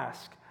will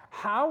ask,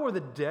 how are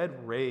the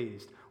dead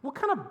raised? What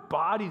kind of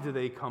body do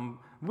they come?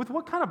 With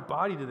what kind of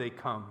body do they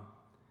come?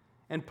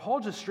 And Paul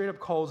just straight up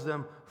calls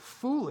them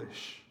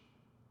foolish.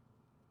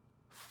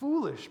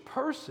 Foolish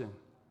person.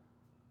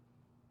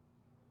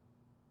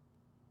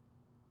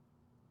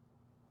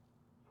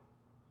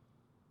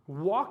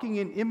 Walking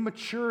in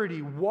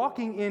immaturity,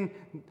 walking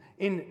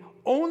in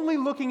only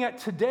looking at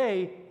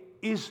today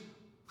is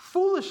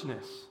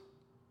foolishness.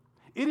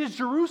 It is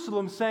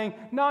Jerusalem saying,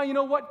 no, you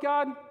know what,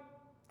 God?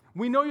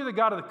 We know you're the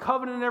God of the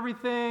covenant and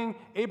everything.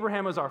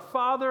 Abraham is our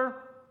father.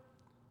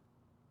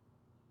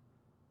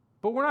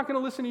 But we're not going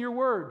to listen to your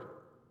word.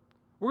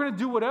 We're going to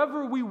do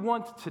whatever we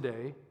want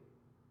today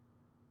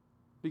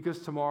because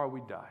tomorrow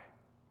we die.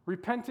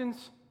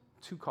 Repentance,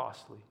 too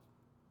costly.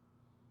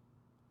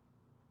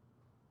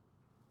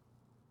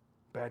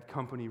 Bad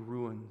company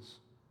ruins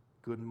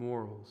good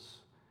morals.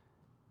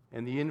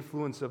 And the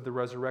influence of the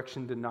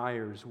resurrection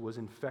deniers was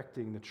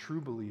infecting the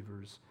true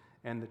believers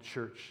and the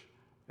church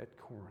at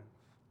Corinth.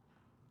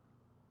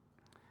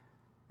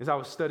 As I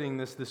was studying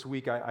this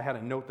week, I had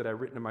a note that I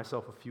written to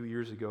myself a few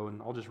years ago,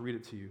 and I'll just read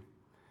it to you.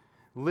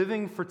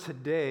 Living for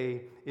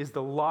today is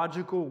the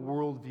logical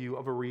worldview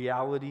of a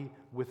reality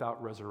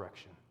without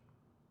resurrection.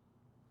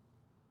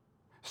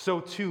 So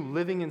too,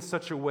 living in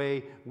such a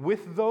way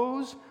with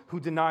those who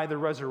deny the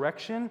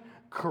resurrection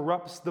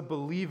corrupts the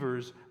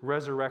believer's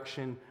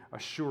resurrection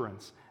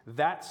assurance.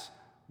 That's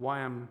why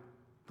I'm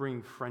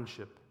bringing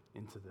friendship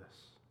into this.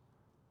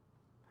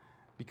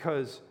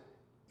 Because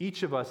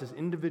each of us as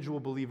individual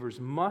believers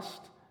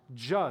must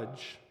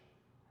judge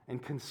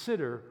and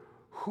consider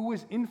who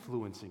is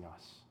influencing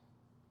us.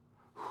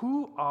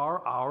 Who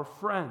are our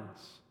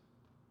friends?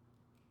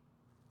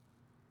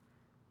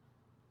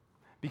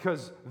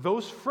 Because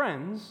those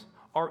friends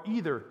are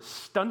either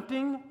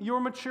stunting your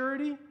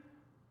maturity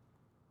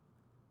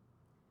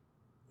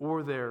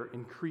or they're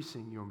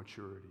increasing your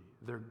maturity.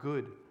 They're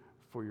good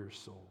for your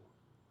soul.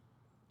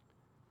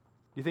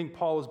 Do you think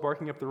Paul is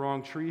barking up the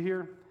wrong tree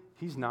here?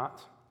 He's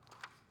not.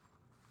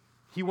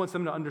 He wants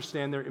them to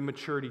understand their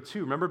immaturity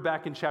too. Remember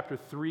back in chapter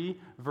 3,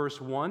 verse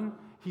 1?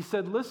 He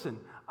said, listen,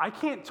 I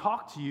can't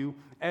talk to you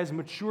as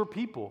mature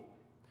people.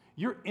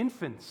 You're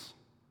infants.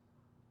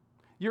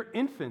 You're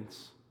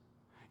infants.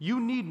 You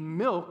need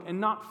milk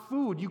and not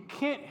food. You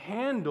can't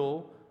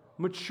handle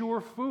mature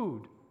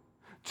food.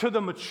 To the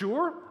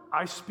mature,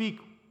 I speak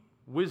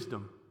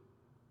wisdom.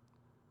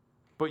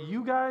 But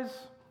you guys,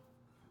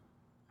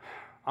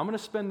 I'm going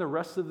to spend the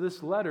rest of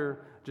this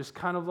letter just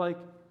kind of like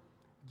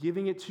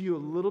giving it to you a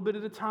little bit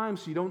at a time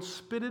so you don't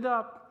spit it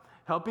up,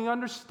 helping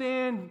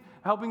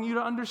you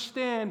to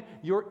understand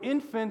your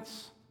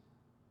infants.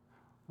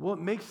 Well,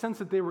 it makes sense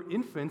that they were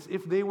infants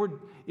if they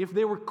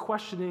were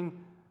questioning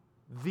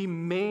the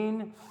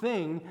main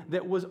thing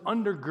that was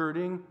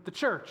undergirding the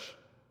church,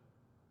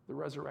 the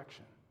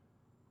resurrection.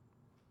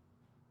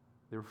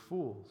 They were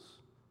fools,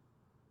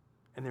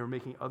 and they were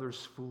making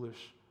others foolish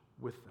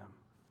with them.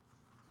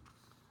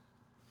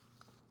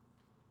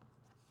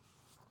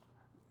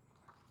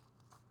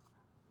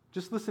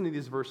 Just listen to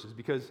these verses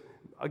because,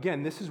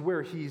 again, this is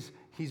where he's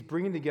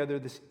bringing together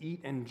this eat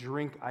and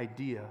drink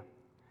idea.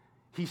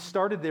 He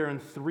started there in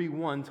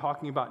 3:1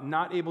 talking about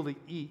not able to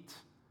eat,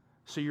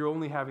 so you're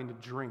only having to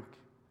drink.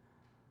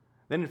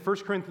 Then in 1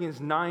 Corinthians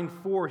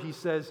 9:4, he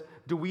says,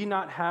 do we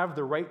not have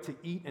the right to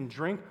eat and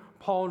drink?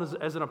 Paul,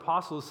 as an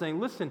apostle, is saying,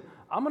 listen,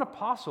 I'm an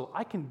apostle.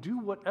 I can do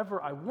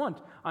whatever I want.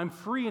 I'm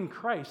free in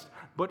Christ.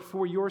 But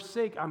for your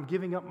sake, I'm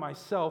giving up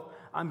myself.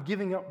 I'm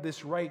giving up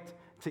this right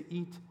to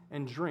eat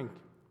and drink.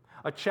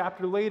 A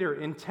chapter later,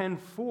 in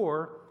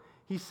 10:4,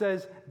 he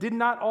says, did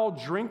not all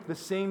drink the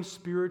same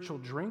spiritual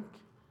drink?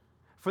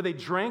 For they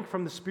drank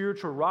from the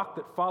spiritual rock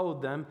that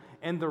followed them,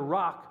 and the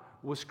rock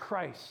was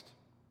Christ.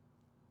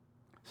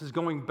 This is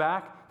going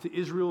back to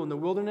Israel in the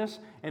wilderness,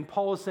 and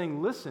Paul is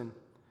saying, listen,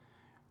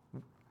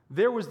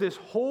 there was this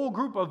whole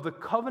group of the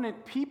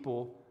covenant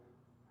people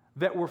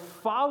that were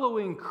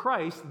following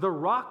Christ. The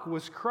rock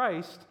was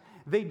Christ.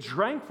 They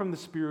drank from the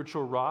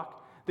spiritual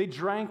rock. They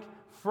drank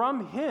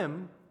from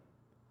him.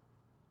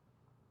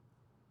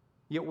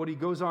 Yet what he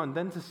goes on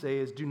then to say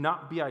is, do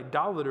not be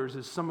idolaters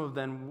as some of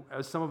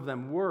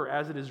them were.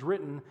 As it is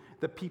written,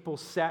 the people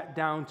sat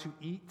down to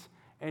eat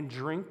and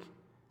drink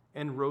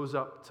and rose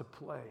up to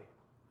play.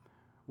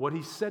 What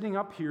he's setting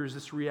up here is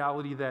this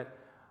reality that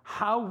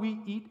how we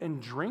eat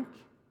and drink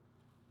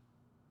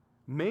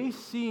may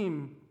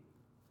seem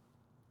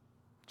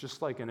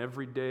just like an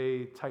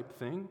everyday type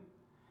thing.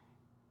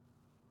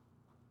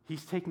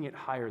 He's taking it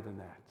higher than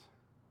that.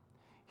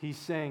 He's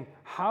saying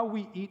how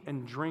we eat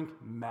and drink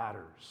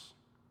matters.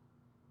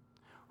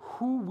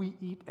 Who we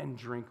eat and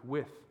drink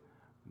with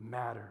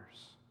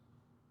matters.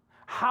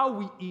 How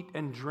we eat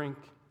and drink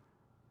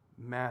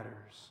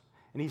matters.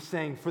 And he's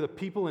saying for the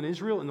people in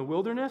Israel in the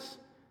wilderness,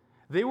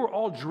 they were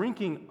all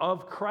drinking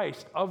of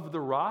Christ, of the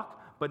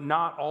rock, but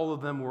not all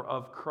of them were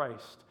of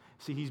Christ.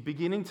 See, he's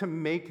beginning to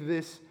make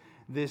this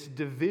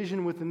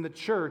division within the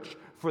church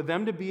for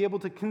them to be able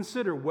to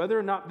consider whether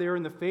or not they're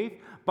in the faith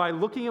by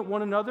looking at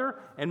one another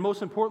and,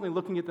 most importantly,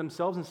 looking at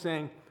themselves and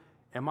saying,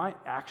 am I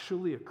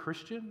actually a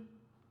Christian?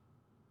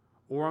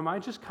 Or am I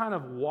just kind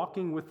of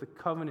walking with the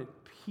covenant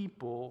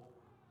people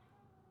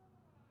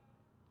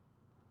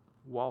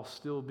while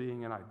still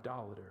being an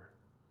idolater?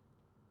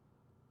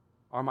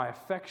 Are my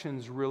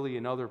affections really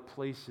in other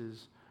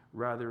places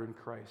rather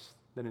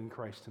than in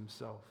Christ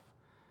himself?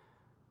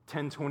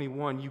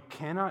 10:21, you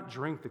cannot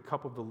drink the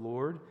cup of the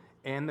Lord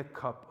and the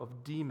cup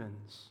of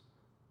demons.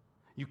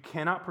 You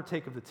cannot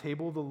partake of the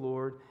table of the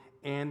Lord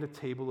and the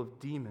table of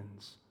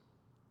demons.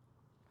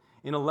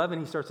 In 11,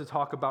 he starts to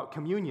talk about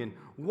communion.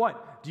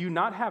 What? Do you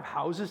not have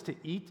houses to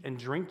eat and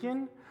drink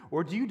in?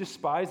 Or do you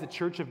despise the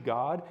church of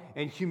God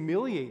and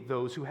humiliate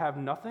those who have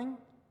nothing?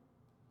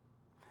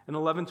 In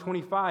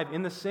 11:25,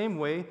 in the same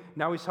way,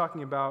 now he's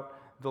talking about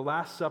the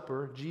Last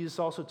Supper. Jesus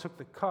also took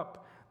the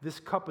cup. This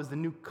cup is the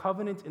new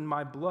covenant in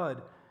my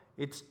blood.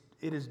 It's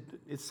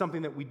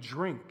something that we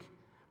drink.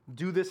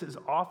 Do this as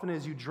often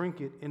as you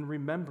drink it in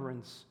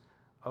remembrance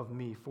of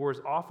me. For as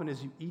often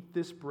as you eat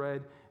this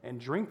bread and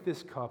drink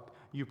this cup,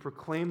 you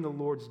proclaim the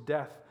Lord's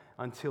death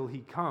until he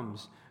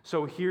comes.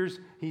 So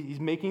he's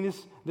making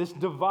this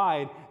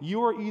divide.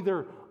 You are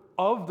either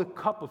of the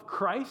cup of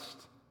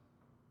Christ,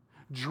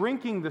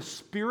 drinking the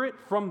Spirit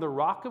from the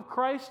rock of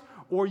Christ,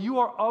 or you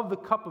are of the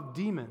cup of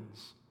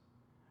demons,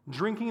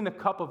 drinking the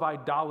cup of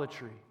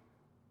idolatry.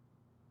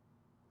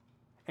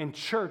 And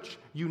church,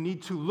 you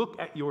need to look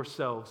at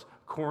yourselves.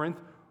 Corinth,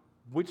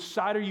 which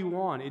side are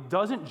you on? It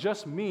doesn't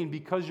just mean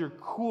because you're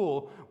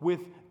cool with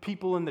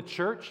people in the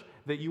church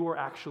that you are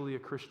actually a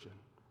Christian.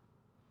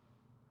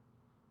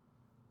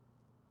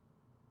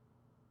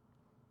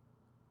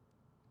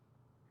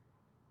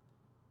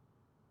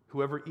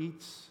 Whoever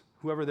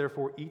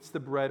therefore eats the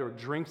bread or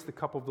drinks the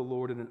cup of the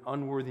Lord in an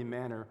unworthy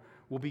manner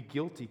will be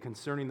guilty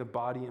concerning the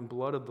body and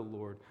blood of the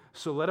Lord.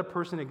 So let a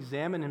person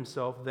examine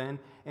himself then,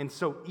 and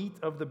so eat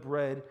of the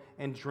bread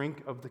and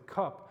drink of the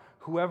cup.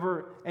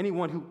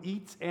 Anyone who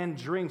eats and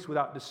drinks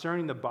without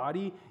discerning the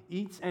body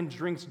eats and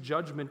drinks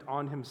judgment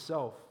on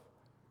himself.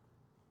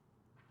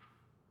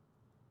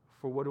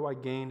 For what do I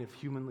gain if,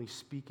 humanly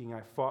speaking,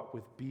 I fought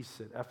with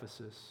beasts at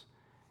Ephesus?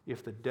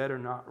 If the dead are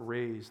not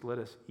raised, let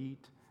us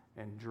eat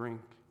and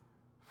drink,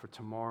 for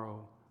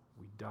tomorrow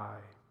we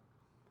die.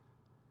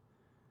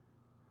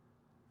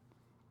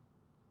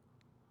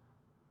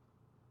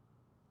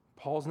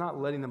 Paul's not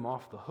letting them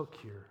off the hook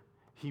here.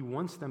 He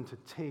wants them to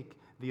take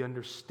the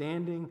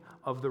understanding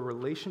of the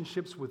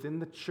relationships within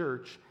the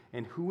church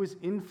and who is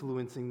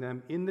influencing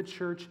them in the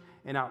church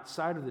and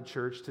outside of the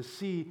church to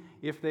see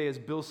if they, as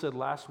Bill said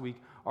last week,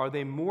 are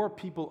they more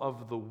people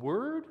of the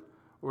Word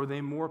or are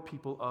they more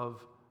people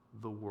of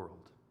the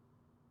world?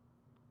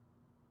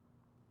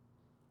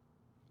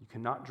 You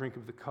cannot drink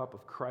of the cup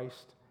of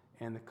Christ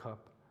and the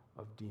cup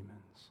of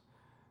demons.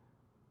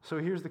 So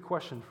here's the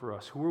question for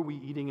us. Who are we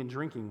eating and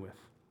drinking with?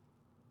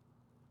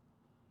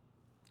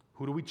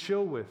 Who do we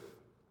chill with?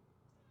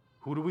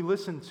 Who do we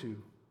listen to?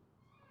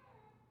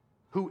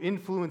 Who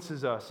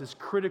influences us is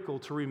critical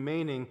to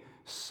remaining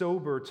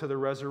sober to the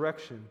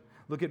resurrection.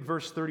 Look at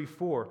verse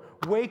 34.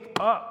 Wake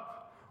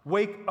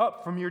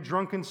up from your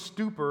drunken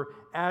stupor,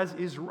 as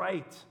is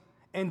right,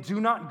 and do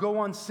not go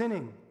on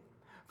sinning.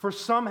 For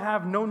some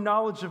have no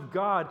knowledge of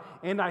God,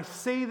 and I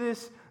say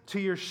this to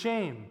your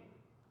shame.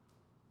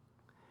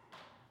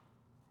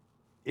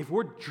 If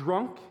we're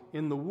drunk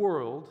in the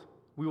world,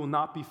 we will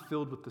not be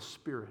filled with the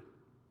Spirit.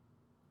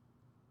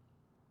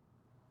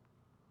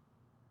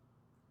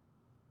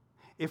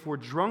 If we're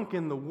drunk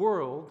in the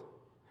world,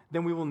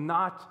 then we will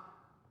not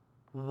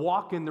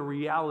walk in the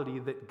reality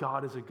that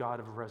God is a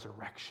God of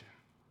resurrection.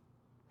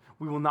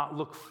 We will not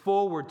look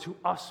forward to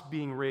us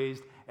being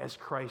raised as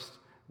Christ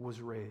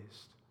was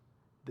raised.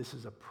 This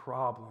is a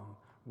problem.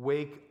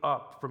 Wake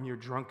up from your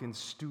drunken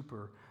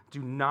stupor.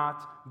 Do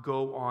not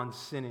go on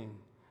sinning.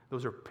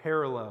 Those are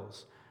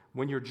parallels.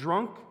 When you're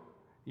drunk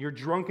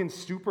in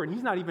stupor, and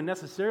he's not even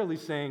necessarily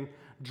saying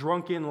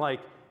drunk in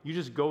like you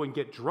just go and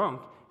get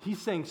drunk. He's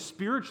saying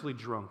spiritually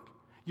drunk.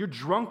 You're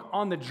drunk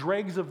on the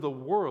dregs of the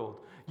world.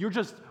 You're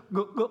just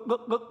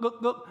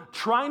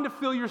trying to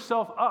fill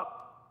yourself up.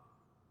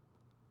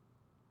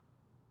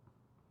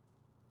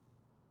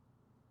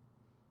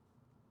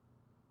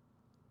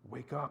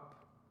 Wake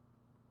up.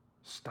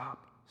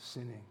 Stop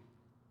sinning.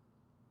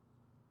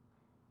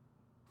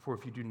 For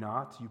if you do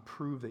not, you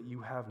prove that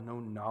you have no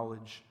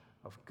knowledge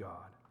of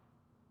God.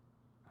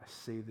 I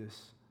say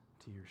this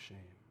to your shame.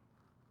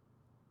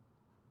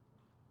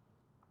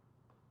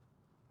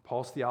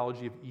 Paul's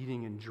theology of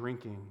eating and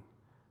drinking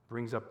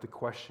brings up the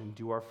question,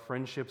 do our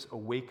friendships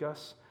awake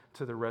us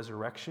to the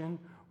resurrection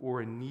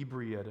or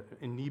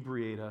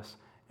inebriate us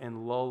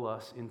and lull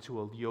us into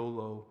a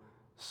YOLO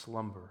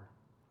slumber?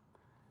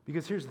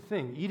 Because here's the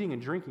thing, eating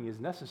and drinking is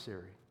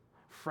necessary.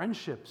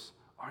 Friendships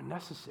are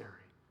necessary.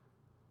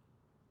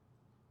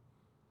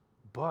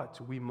 But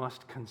we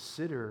must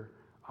consider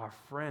our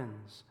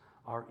friends,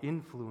 our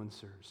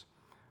influencers.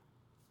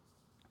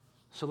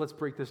 So let's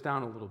break this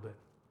down a little bit,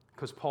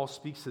 because Paul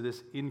speaks to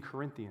this in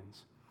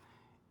Corinthians.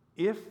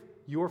 If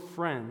your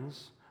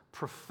friends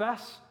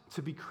profess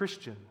to be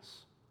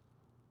Christians,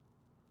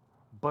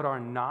 but are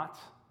not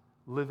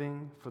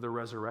living for the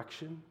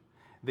resurrection,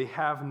 they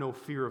have no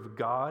fear of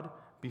God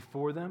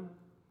before them,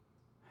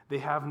 they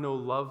have no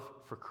love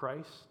for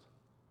Christ,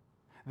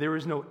 there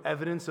is no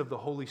evidence of the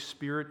Holy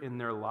Spirit in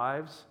their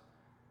lives,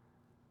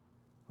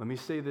 let me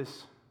say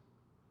this,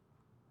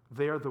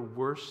 they are the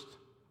worst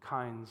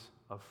kinds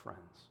of friends.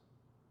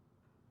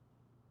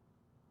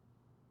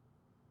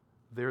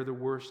 They're the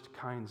worst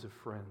kinds of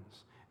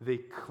friends. They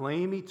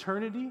claim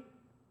eternity,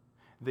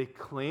 they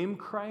claim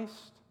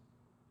Christ,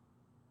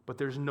 but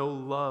there's no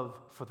love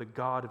for the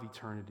God of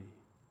eternity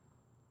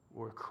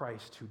or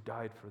Christ who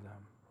died for them.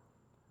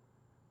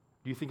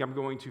 Do you think I'm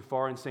going too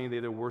far in saying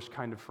they're the worst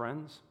kind of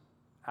friends?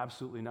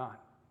 Absolutely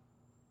not.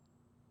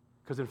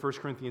 Because in 1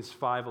 Corinthians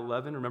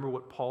 5:11, remember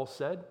what Paul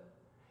said?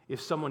 If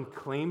someone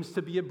claims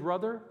to be a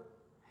brother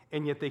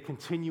and yet they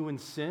continue in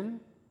sin,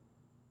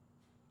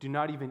 do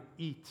not even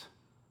eat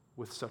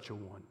with such a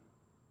one.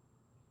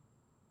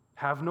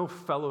 Have no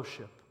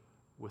fellowship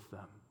with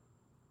them.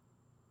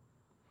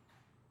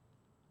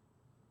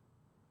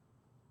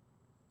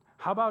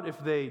 How about if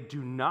they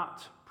do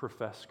not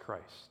profess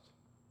Christ?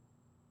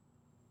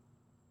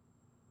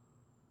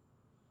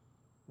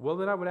 Well,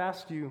 then I would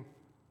ask you,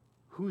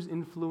 who's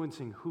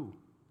influencing who?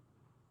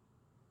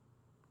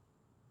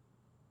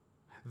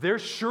 They're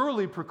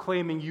surely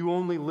proclaiming you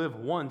only live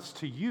once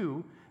to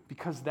you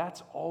because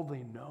that's all they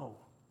know.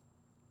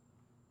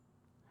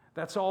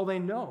 That's all they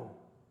know.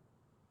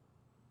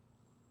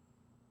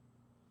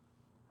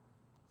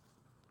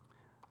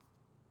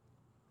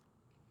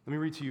 Let me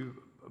read to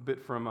you a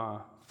bit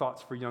from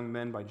Thoughts for Young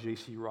Men by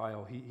J.C.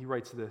 Ryle. He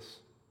writes this: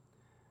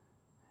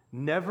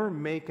 never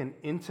make an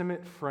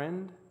intimate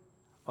friend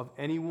of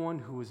anyone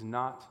who is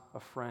not a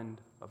friend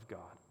of God.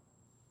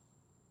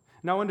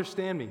 Now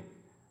understand me,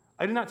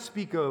 I do not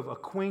speak of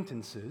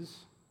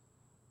acquaintances.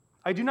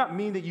 I do not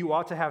mean that you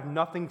ought to have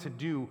nothing to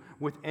do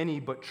with any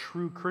but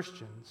true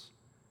Christians.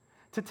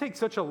 To take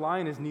such a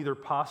line is neither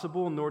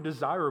possible nor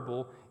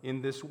desirable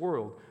in this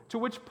world, to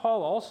which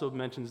Paul also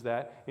mentions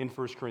that in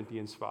 1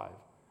 Corinthians 5.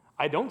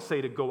 I don't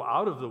say to go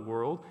out of the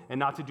world and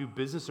not to do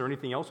business or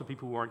anything else with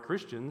people who aren't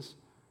Christians.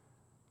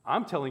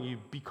 I'm telling you,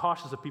 be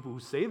cautious of people who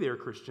say they're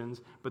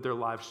Christians, but their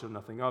lives show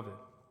nothing of it.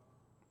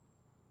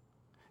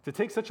 To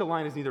take such a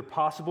line is neither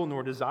possible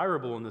nor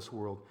desirable in this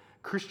world.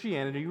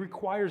 Christianity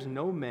requires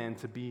no man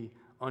to be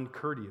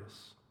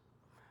uncourteous.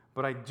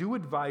 But I do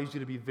advise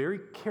you to be very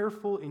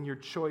careful in your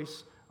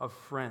choice of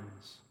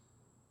friends.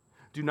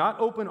 Do not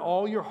open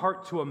all your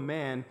heart to a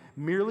man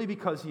merely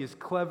because he is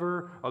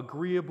clever,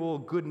 agreeable,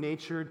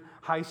 good-natured,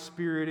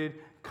 high-spirited,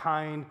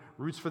 kind,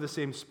 roots for the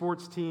same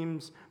sports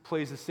teams,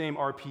 plays the same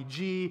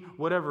RPG,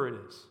 whatever it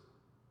is.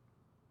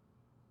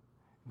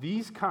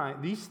 These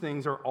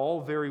things are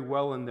all very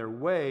well in their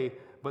way,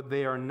 but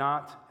they are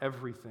not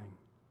everything.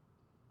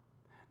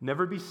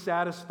 Never be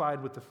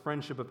satisfied with the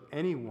friendship of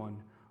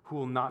anyone who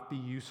will not be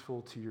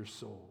useful to your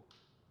soul.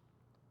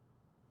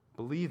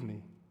 Believe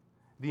me,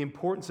 the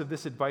importance of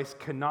this advice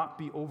cannot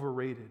be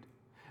overrated.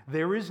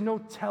 There is no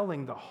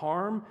telling the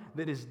harm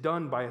that is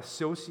done by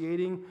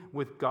associating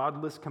with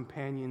godless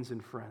companions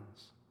and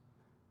friends.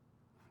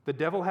 The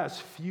devil has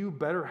few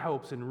better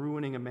helps in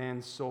ruining a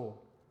man's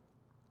soul.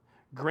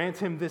 Grant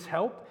him this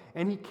help,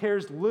 and he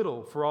cares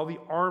little for all the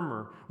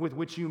armor with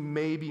which you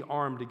may be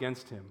armed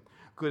against him.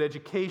 Good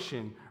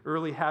education,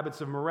 early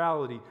habits of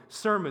morality,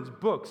 sermons,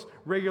 books,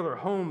 regular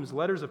homes,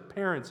 letters of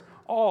parents,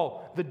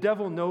 all the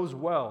devil knows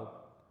well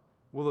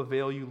will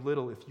avail you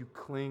little if you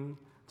cling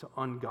to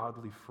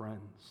ungodly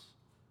friends.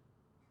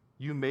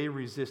 You may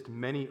resist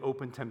many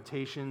open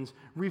temptations,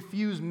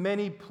 refuse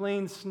many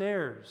plain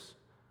snares,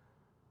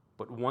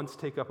 but once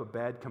take up a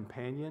bad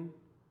companion,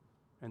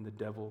 and the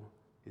devil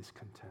is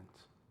content.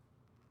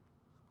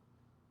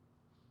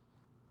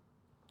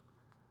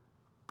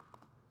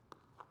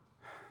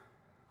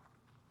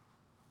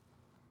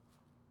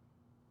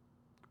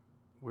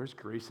 Where's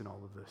grace in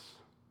all of this?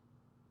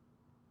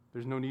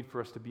 There's no need for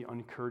us to be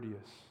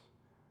uncourteous.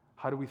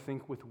 How do we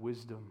think with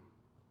wisdom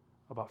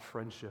about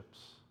friendships?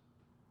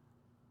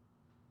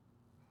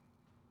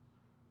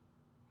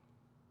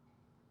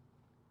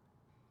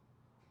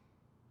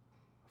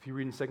 If you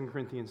read in 2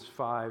 Corinthians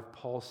 5,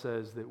 Paul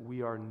says that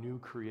we are new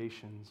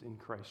creations in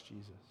Christ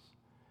Jesus.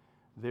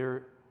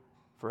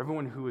 For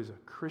everyone who is a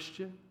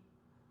Christian,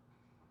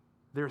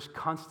 there's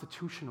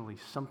constitutionally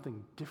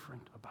something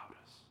different about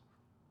us.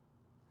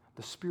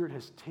 The Spirit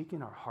has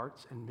taken our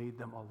hearts and made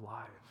them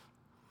alive.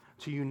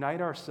 To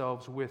unite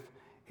ourselves with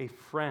a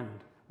friend,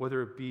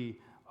 whether it be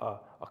a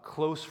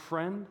close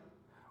friend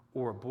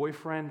or a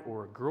boyfriend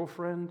or a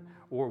girlfriend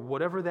or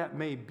whatever that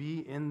may be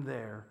in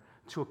there,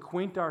 to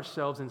acquaint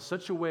ourselves in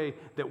such a way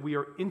that we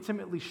are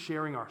intimately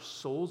sharing our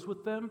souls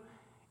with them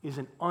is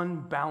an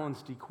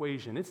unbalanced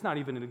equation. It's not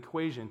even an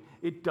equation.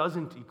 It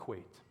doesn't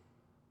equate.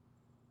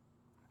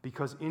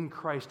 Because in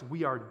Christ,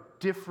 we are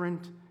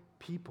different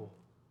people.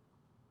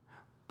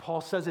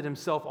 Paul says it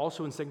himself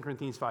also in 2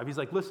 Corinthians 5. He's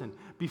like, listen,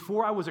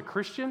 before I was a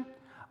Christian,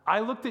 I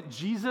looked at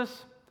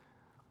Jesus.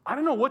 I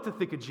don't know what to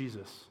think of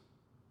Jesus.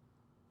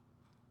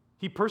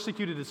 He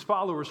persecuted his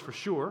followers for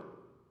sure.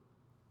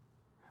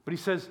 But he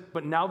says,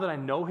 but now that I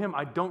know him,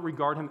 I don't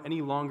regard him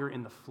any longer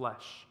in the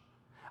flesh.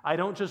 I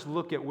don't just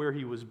look at where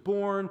he was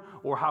born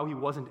or how he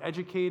wasn't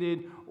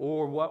educated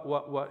or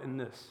what in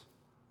this.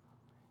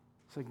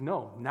 It's like,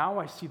 no, now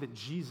I see that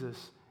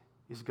Jesus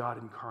is God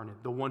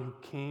incarnate, the one who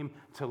came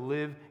to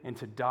live and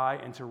to die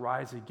and to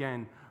rise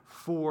again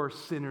for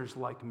sinners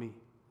like me.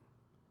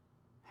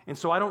 And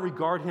so I don't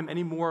regard him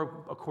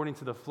anymore according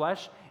to the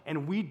flesh,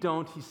 and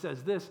he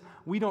says this,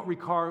 we don't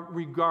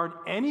regard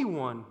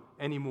anyone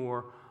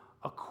anymore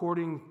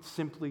according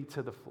simply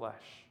to the flesh.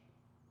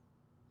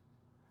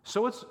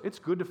 So it's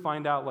good to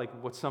find out like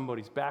what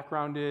somebody's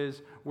background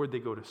is, where they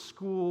go to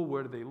school,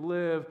 where do they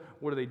live,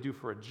 what do they do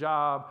for a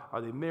job,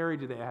 are they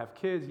married, do they have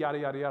kids, yada,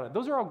 yada, yada.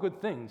 Those are all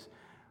good things.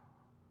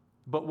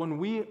 But when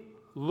we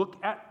look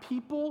at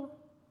people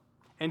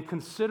and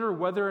consider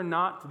whether or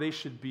not they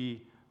should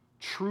be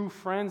true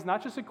friends,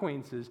 not just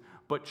acquaintances,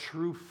 but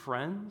true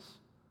friends,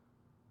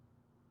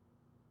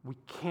 we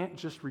can't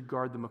just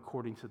regard them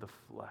according to the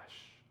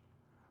flesh.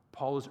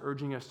 Paul is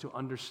urging us to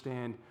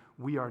understand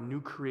we are new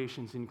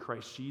creations in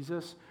Christ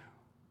Jesus.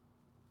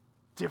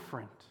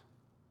 Different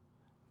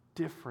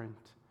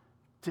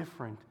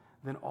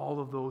than all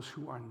of those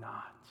who are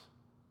not.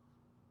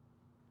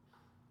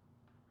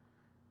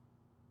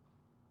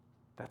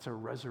 That's a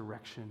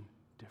resurrection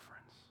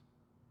difference.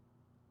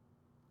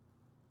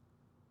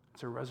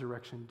 It's a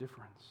resurrection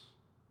difference.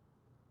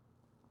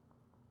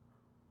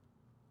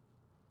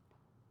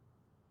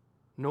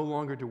 No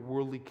longer do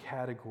worldly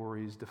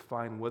categories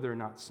define whether or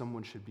not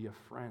someone should be a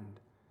friend.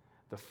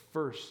 The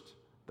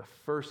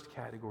first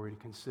category to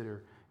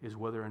consider is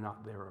whether or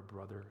not they're a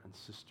brother and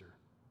sister.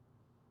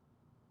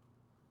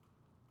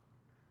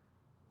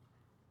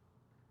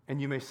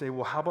 And you may say,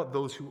 well, how about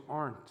those who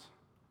aren't?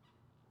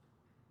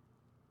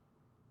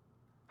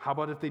 How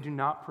about if they do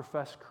not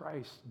profess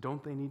Christ?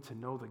 Don't they need to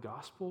know the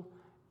gospel?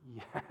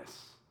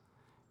 Yes.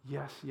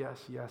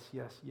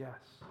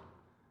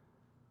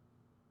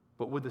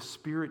 But would the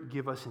Spirit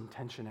give us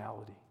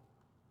intentionality?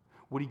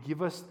 Would he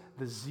give us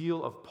the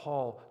zeal of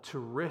Paul to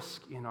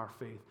risk in our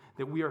faith,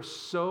 that we are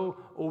so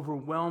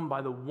overwhelmed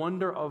by the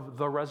wonder of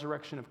the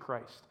resurrection of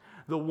Christ,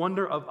 the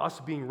wonder of us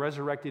being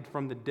resurrected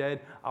from the dead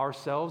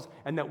ourselves,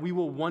 and that we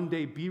will one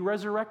day be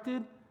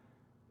resurrected,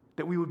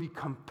 that we would be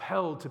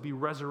compelled to be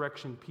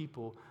resurrection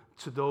people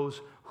to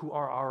those who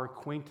are our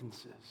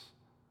acquaintances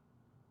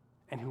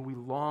and who we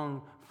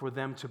long for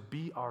them to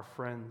be our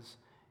friends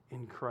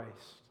in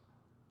Christ.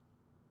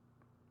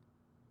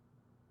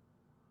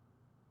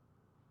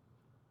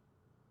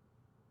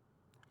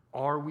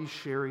 Are we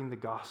sharing the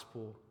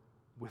gospel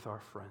with our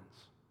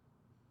friends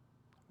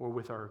or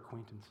with our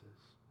acquaintances?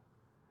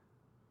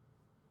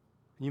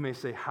 You may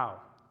say, how?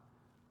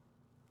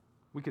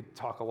 We could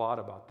talk a lot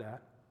about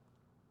that.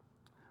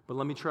 But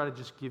let me try to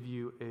just give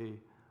you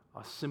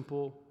a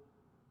simple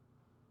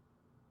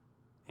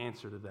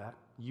answer to that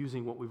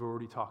using what we've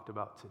already talked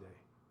about today.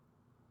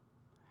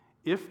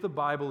 If the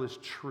Bible is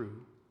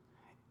true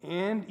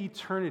and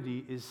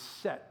eternity is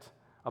set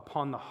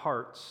upon the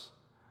hearts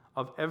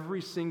of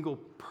every single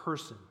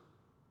person,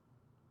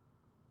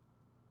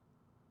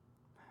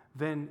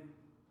 then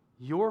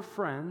your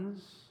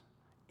friends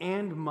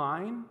and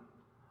mine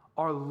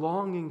are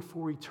longing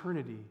for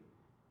eternity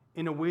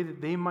in a way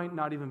that they might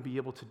not even be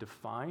able to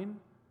define.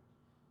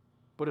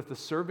 But if the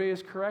survey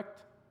is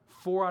correct,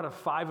 4 out of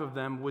 5 of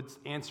them would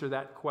answer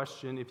that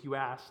question if you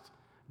asked,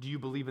 do you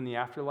believe in the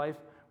afterlife?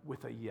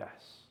 With a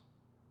yes.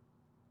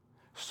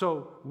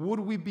 So would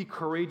we be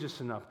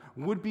courageous enough?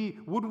 Would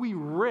we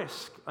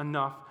risk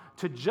enough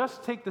to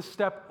just take the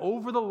step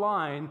over the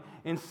line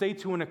and say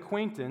to an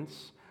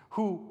acquaintance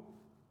who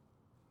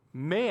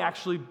may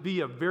actually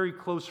be a very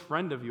close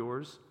friend of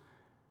yours.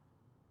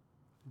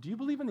 Do you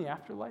believe in the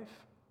afterlife?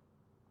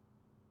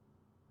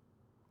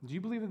 Do you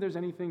believe that there's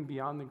anything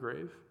beyond the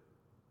grave?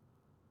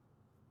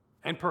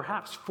 And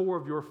perhaps 4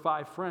 of your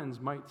 5 friends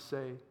might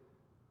say,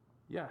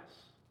 yes.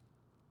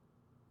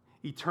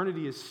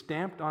 Eternity is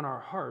stamped on our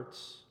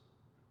hearts.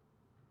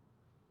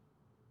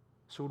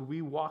 So would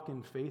we walk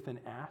in faith and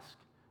ask,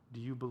 do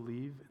you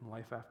believe in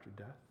life after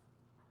death?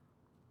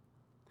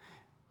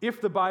 If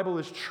the Bible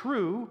is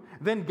true,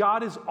 then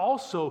God is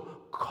also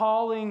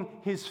calling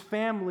his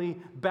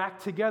family back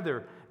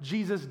together.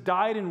 Jesus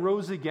died and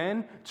rose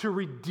again to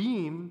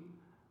redeem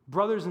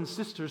brothers and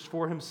sisters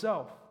for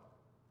himself.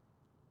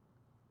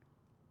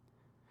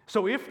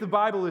 So if the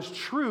Bible is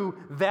true,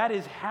 that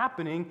is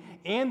happening,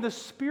 and the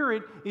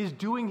Spirit is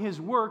doing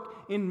his work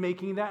in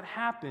making that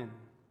happen.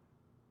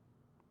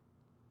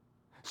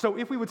 So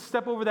if we would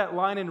step over that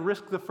line and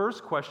risk the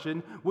first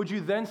question, would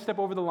you then step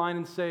over the line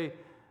and say,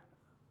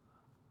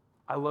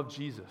 I love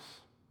Jesus.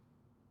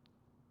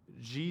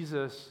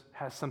 Jesus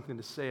has something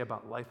to say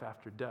about life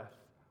after death.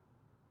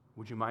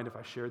 Would you mind if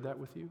I shared that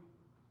with you?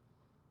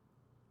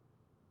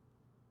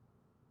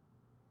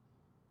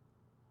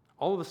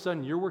 All of a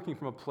sudden, you're working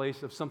from a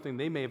place of something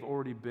they may have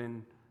already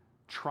been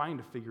trying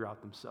to figure out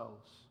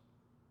themselves.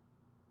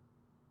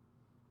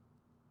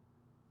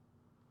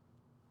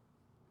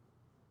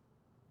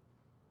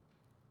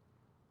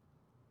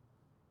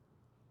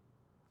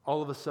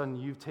 All of a sudden,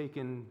 you've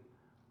taken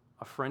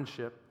a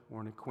friendship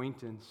or an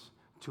acquaintance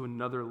to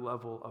another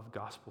level of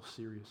gospel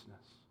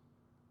seriousness,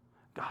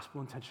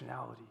 gospel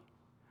intentionality,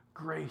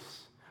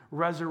 grace,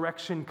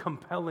 resurrection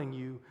compelling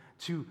you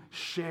to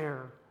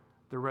share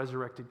the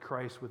resurrected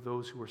Christ with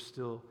those who are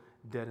still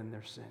dead in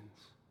their sins.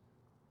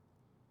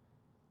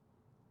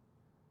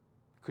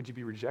 Could you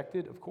be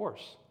rejected? Of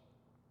course.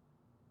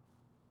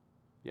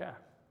 Yeah.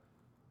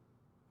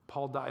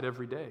 Paul died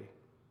every day.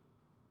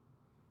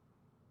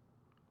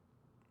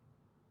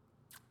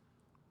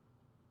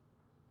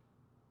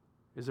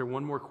 Is there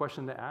one more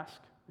question to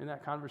ask in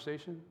that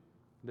conversation?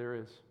 There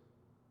is.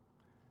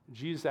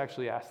 Jesus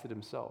actually asked it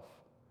himself.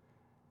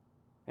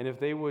 And if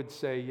they would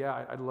say,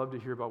 yeah, I'd love to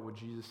hear about what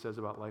Jesus says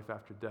about life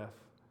after death,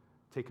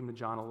 take them to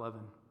John 11.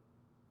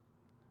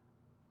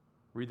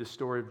 Read the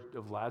story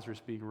of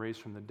Lazarus being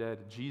raised from the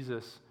dead.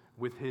 Jesus,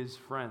 with his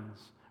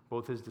friends,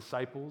 both his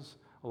disciples,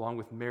 along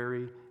with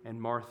Mary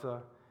and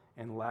Martha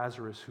and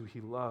Lazarus, who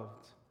he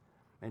loved.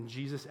 And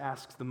Jesus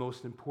asks the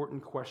most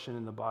important question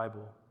in the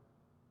Bible.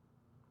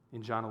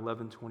 In John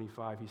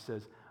 11:25, he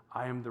says,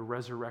 I am the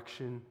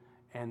resurrection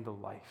and the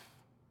life.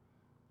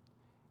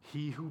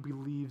 He who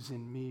believes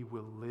in me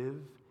will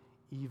live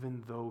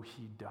even though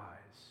he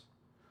dies.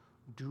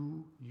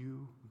 Do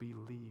you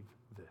believe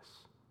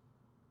this?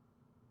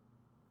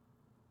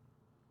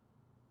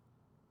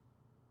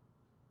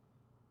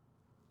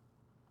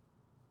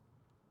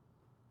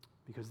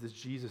 Because this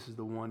Jesus is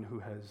the one who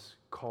has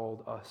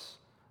called us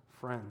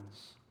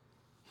friends.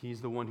 He's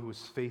the one who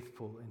is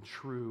faithful and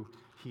true.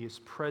 He is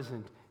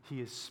present. He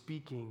is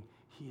speaking.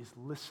 He is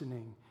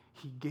listening.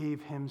 He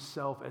gave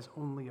himself as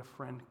only a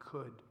friend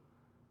could,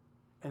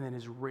 and then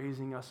is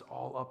raising us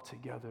all up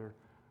together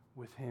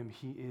with him.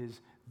 He is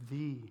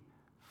the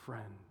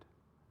friend.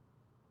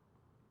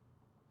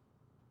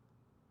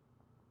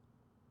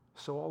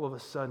 So all of a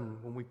sudden,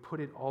 when we put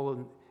it all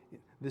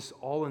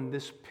in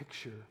this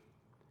picture,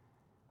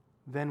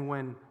 then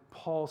when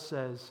Paul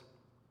says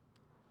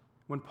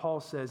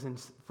in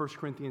 1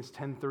 Corinthians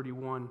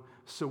 10:31,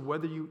 so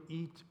whether you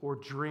eat or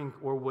drink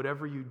or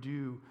whatever you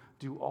do,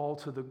 do all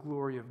to the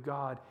glory of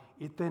God,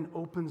 it then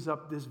opens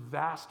up this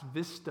vast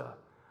vista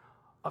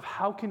of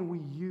how can we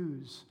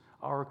use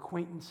our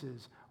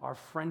acquaintances, our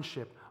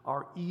friendship,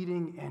 our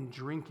eating and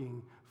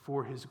drinking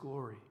for his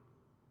glory.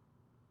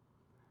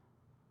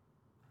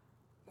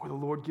 Where the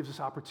Lord gives us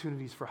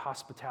opportunities for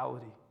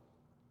hospitality,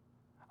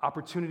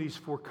 opportunities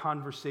for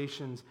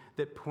conversations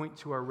that point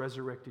to our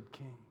resurrected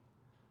King.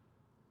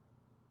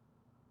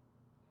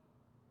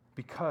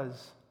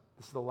 Because,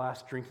 this is the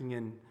last drinking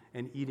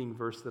and eating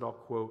verse that I'll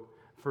quote,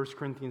 1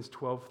 Corinthians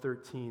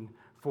 12:13,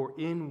 for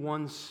in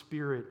one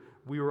Spirit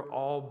we were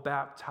all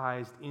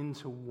baptized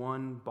into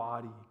one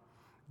body,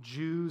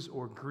 Jews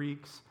or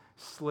Greeks,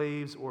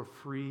 slaves or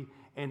free,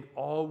 and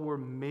all were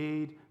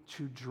made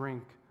to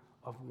drink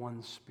of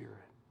one Spirit.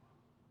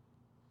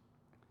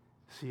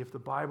 See, if the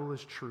Bible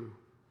is true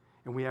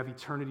and we have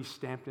eternity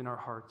stamped in our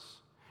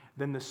hearts,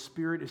 then the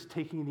Spirit is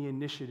taking the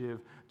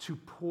initiative to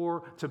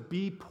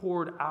be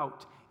poured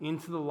out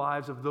into the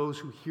lives of those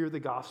who hear the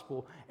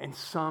gospel, and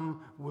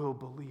some will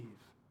believe.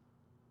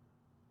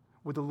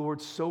 Would the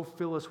Lord so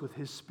fill us with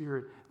his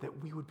Spirit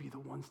that we would be the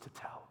ones to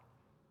tell?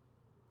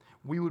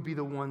 We would be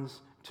the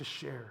ones to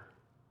share.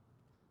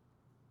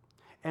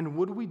 And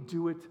would we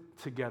do it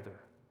together?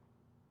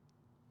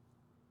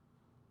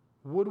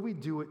 Would we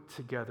do it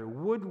together?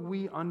 Would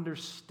we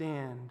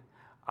understand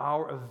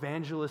our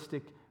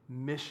evangelistic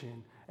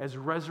mission as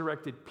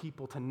resurrected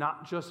people to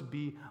not just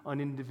be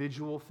an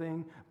individual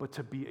thing, but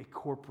to be a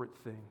corporate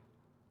thing?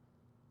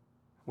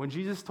 When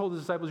Jesus told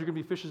his disciples, you're going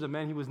to be fishers of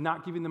men, he was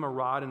not giving them a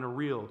rod and a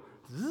reel.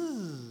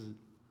 Zzz.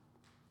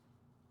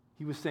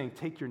 He was saying,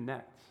 take your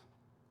nets.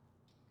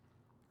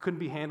 Couldn't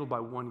be handled by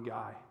one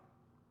guy.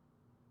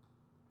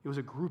 It was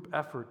a group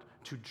effort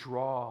to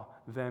draw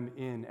them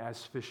in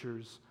as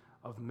fishers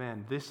of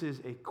men. This is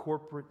a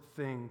corporate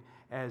thing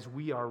as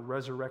we are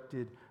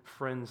resurrected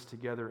friends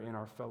together in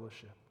our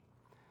fellowship.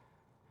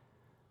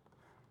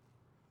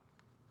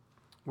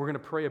 We're going to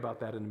pray about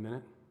that in a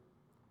minute.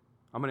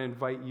 I'm going to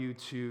invite you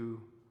to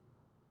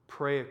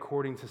pray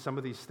according to some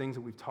of these things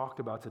that we've talked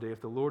about today. If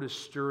the Lord is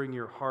stirring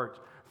your heart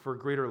for a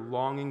greater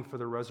longing for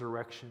the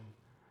resurrection,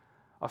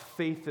 a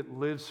faith that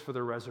lives for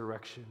the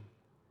resurrection,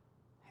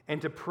 and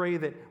to pray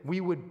that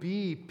we would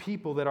be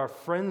people that are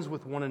friends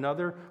with one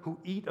another, who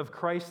eat of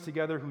Christ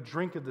together, who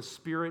drink of the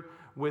Spirit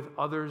with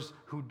others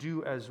who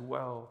do as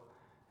well,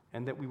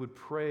 and that we would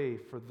pray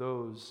for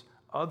those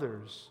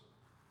others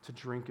to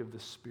drink of the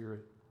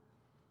Spirit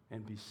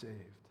and be saved.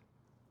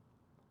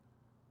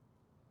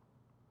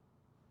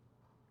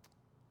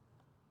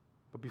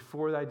 But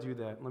before I do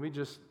that, let me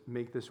just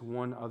make this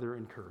one other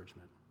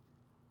encouragement.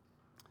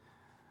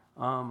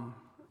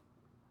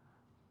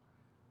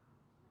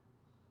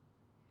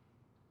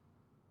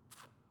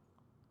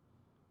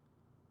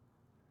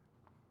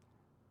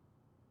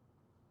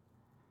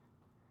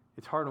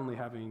 It's hard only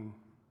having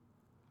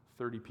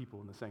 30 people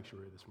in the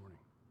sanctuary this morning.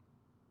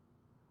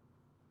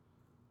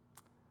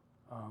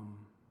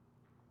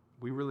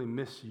 We really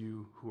miss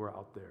you who are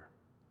out there.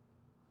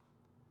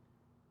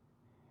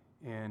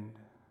 And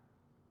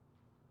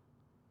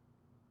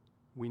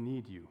we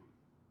need you.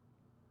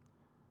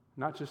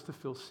 Not just to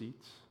fill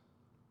seats,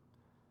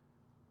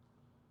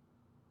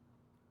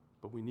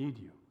 but we need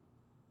you.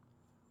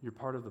 You're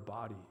part of the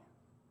body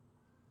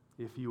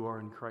if you are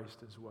in Christ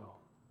as well.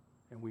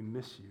 And we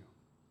miss you.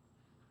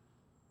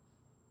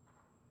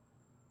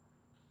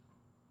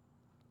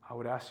 I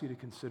would ask you to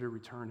consider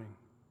returning.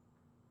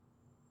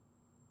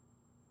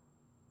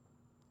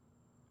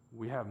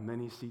 We have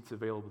many seats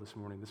available this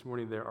morning. This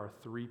morning there are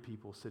 3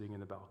 people sitting in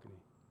the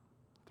balcony.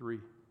 3.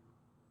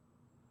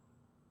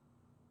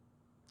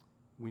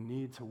 We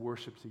need to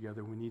worship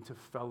together. We need to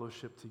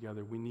fellowship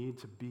together. We need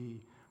to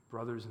be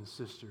brothers and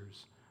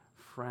sisters,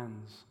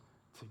 friends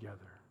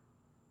together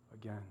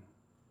again.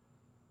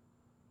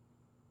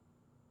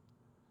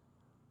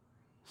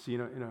 See,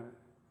 in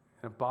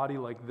a body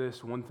like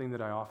this, one thing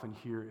that I often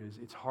hear is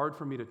it's hard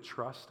for me to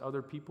trust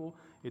other people.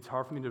 It's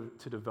hard for me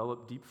to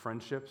develop deep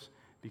friendships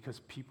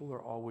because people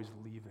are always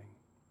leaving.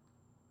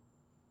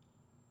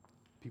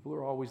 People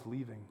are always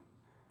leaving.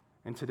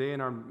 And today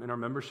in our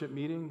membership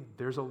meeting,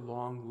 there's a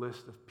long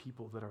list of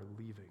people that are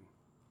leaving.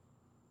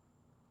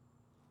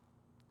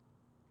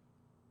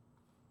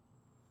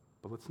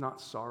 But let's not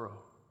sorrow,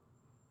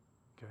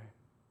 okay?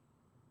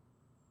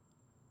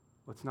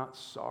 Let's not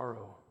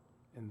sorrow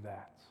in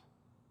that.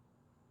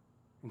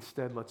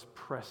 Instead, let's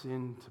press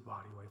into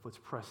body life. Let's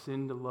press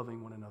into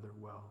loving one another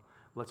well.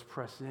 Let's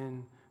press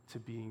in to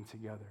being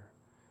together.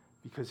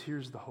 Because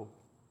here's the hope.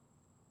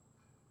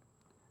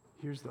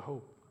 Here's the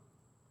hope.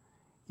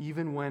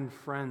 Even when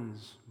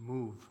friends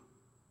move,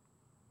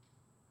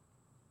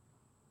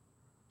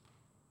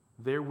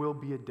 there will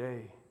be a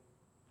day,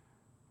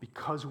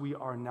 because we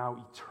are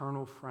now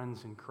eternal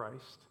friends in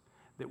Christ,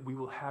 that we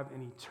will have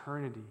an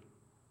eternity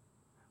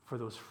for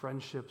those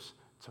friendships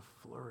to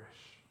flourish.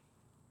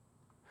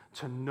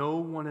 To know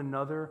one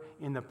another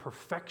in the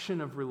perfection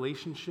of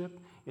relationship,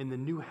 in the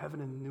new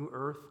heaven and new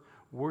earth,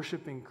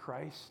 worshiping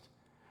Christ,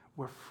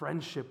 where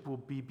friendship will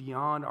be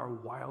beyond our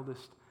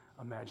wildest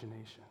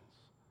imaginations.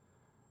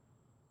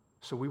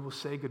 So we will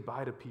say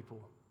goodbye to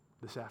people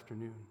this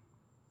afternoon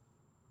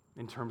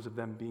in terms of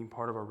them being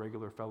part of our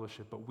regular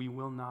fellowship, but we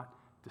will not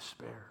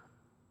despair.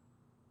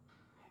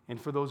 And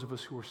for those of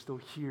us who are still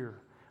here,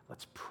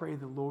 let's pray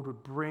the Lord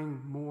would bring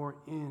more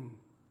in.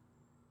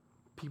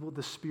 People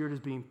the Spirit is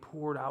being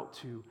poured out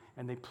to,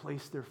 and they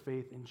place their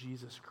faith in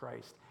Jesus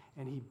Christ,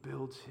 and He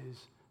builds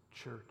His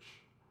church.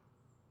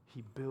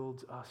 He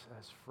builds us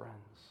as friends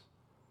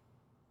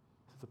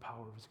through the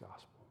power of His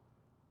gospel.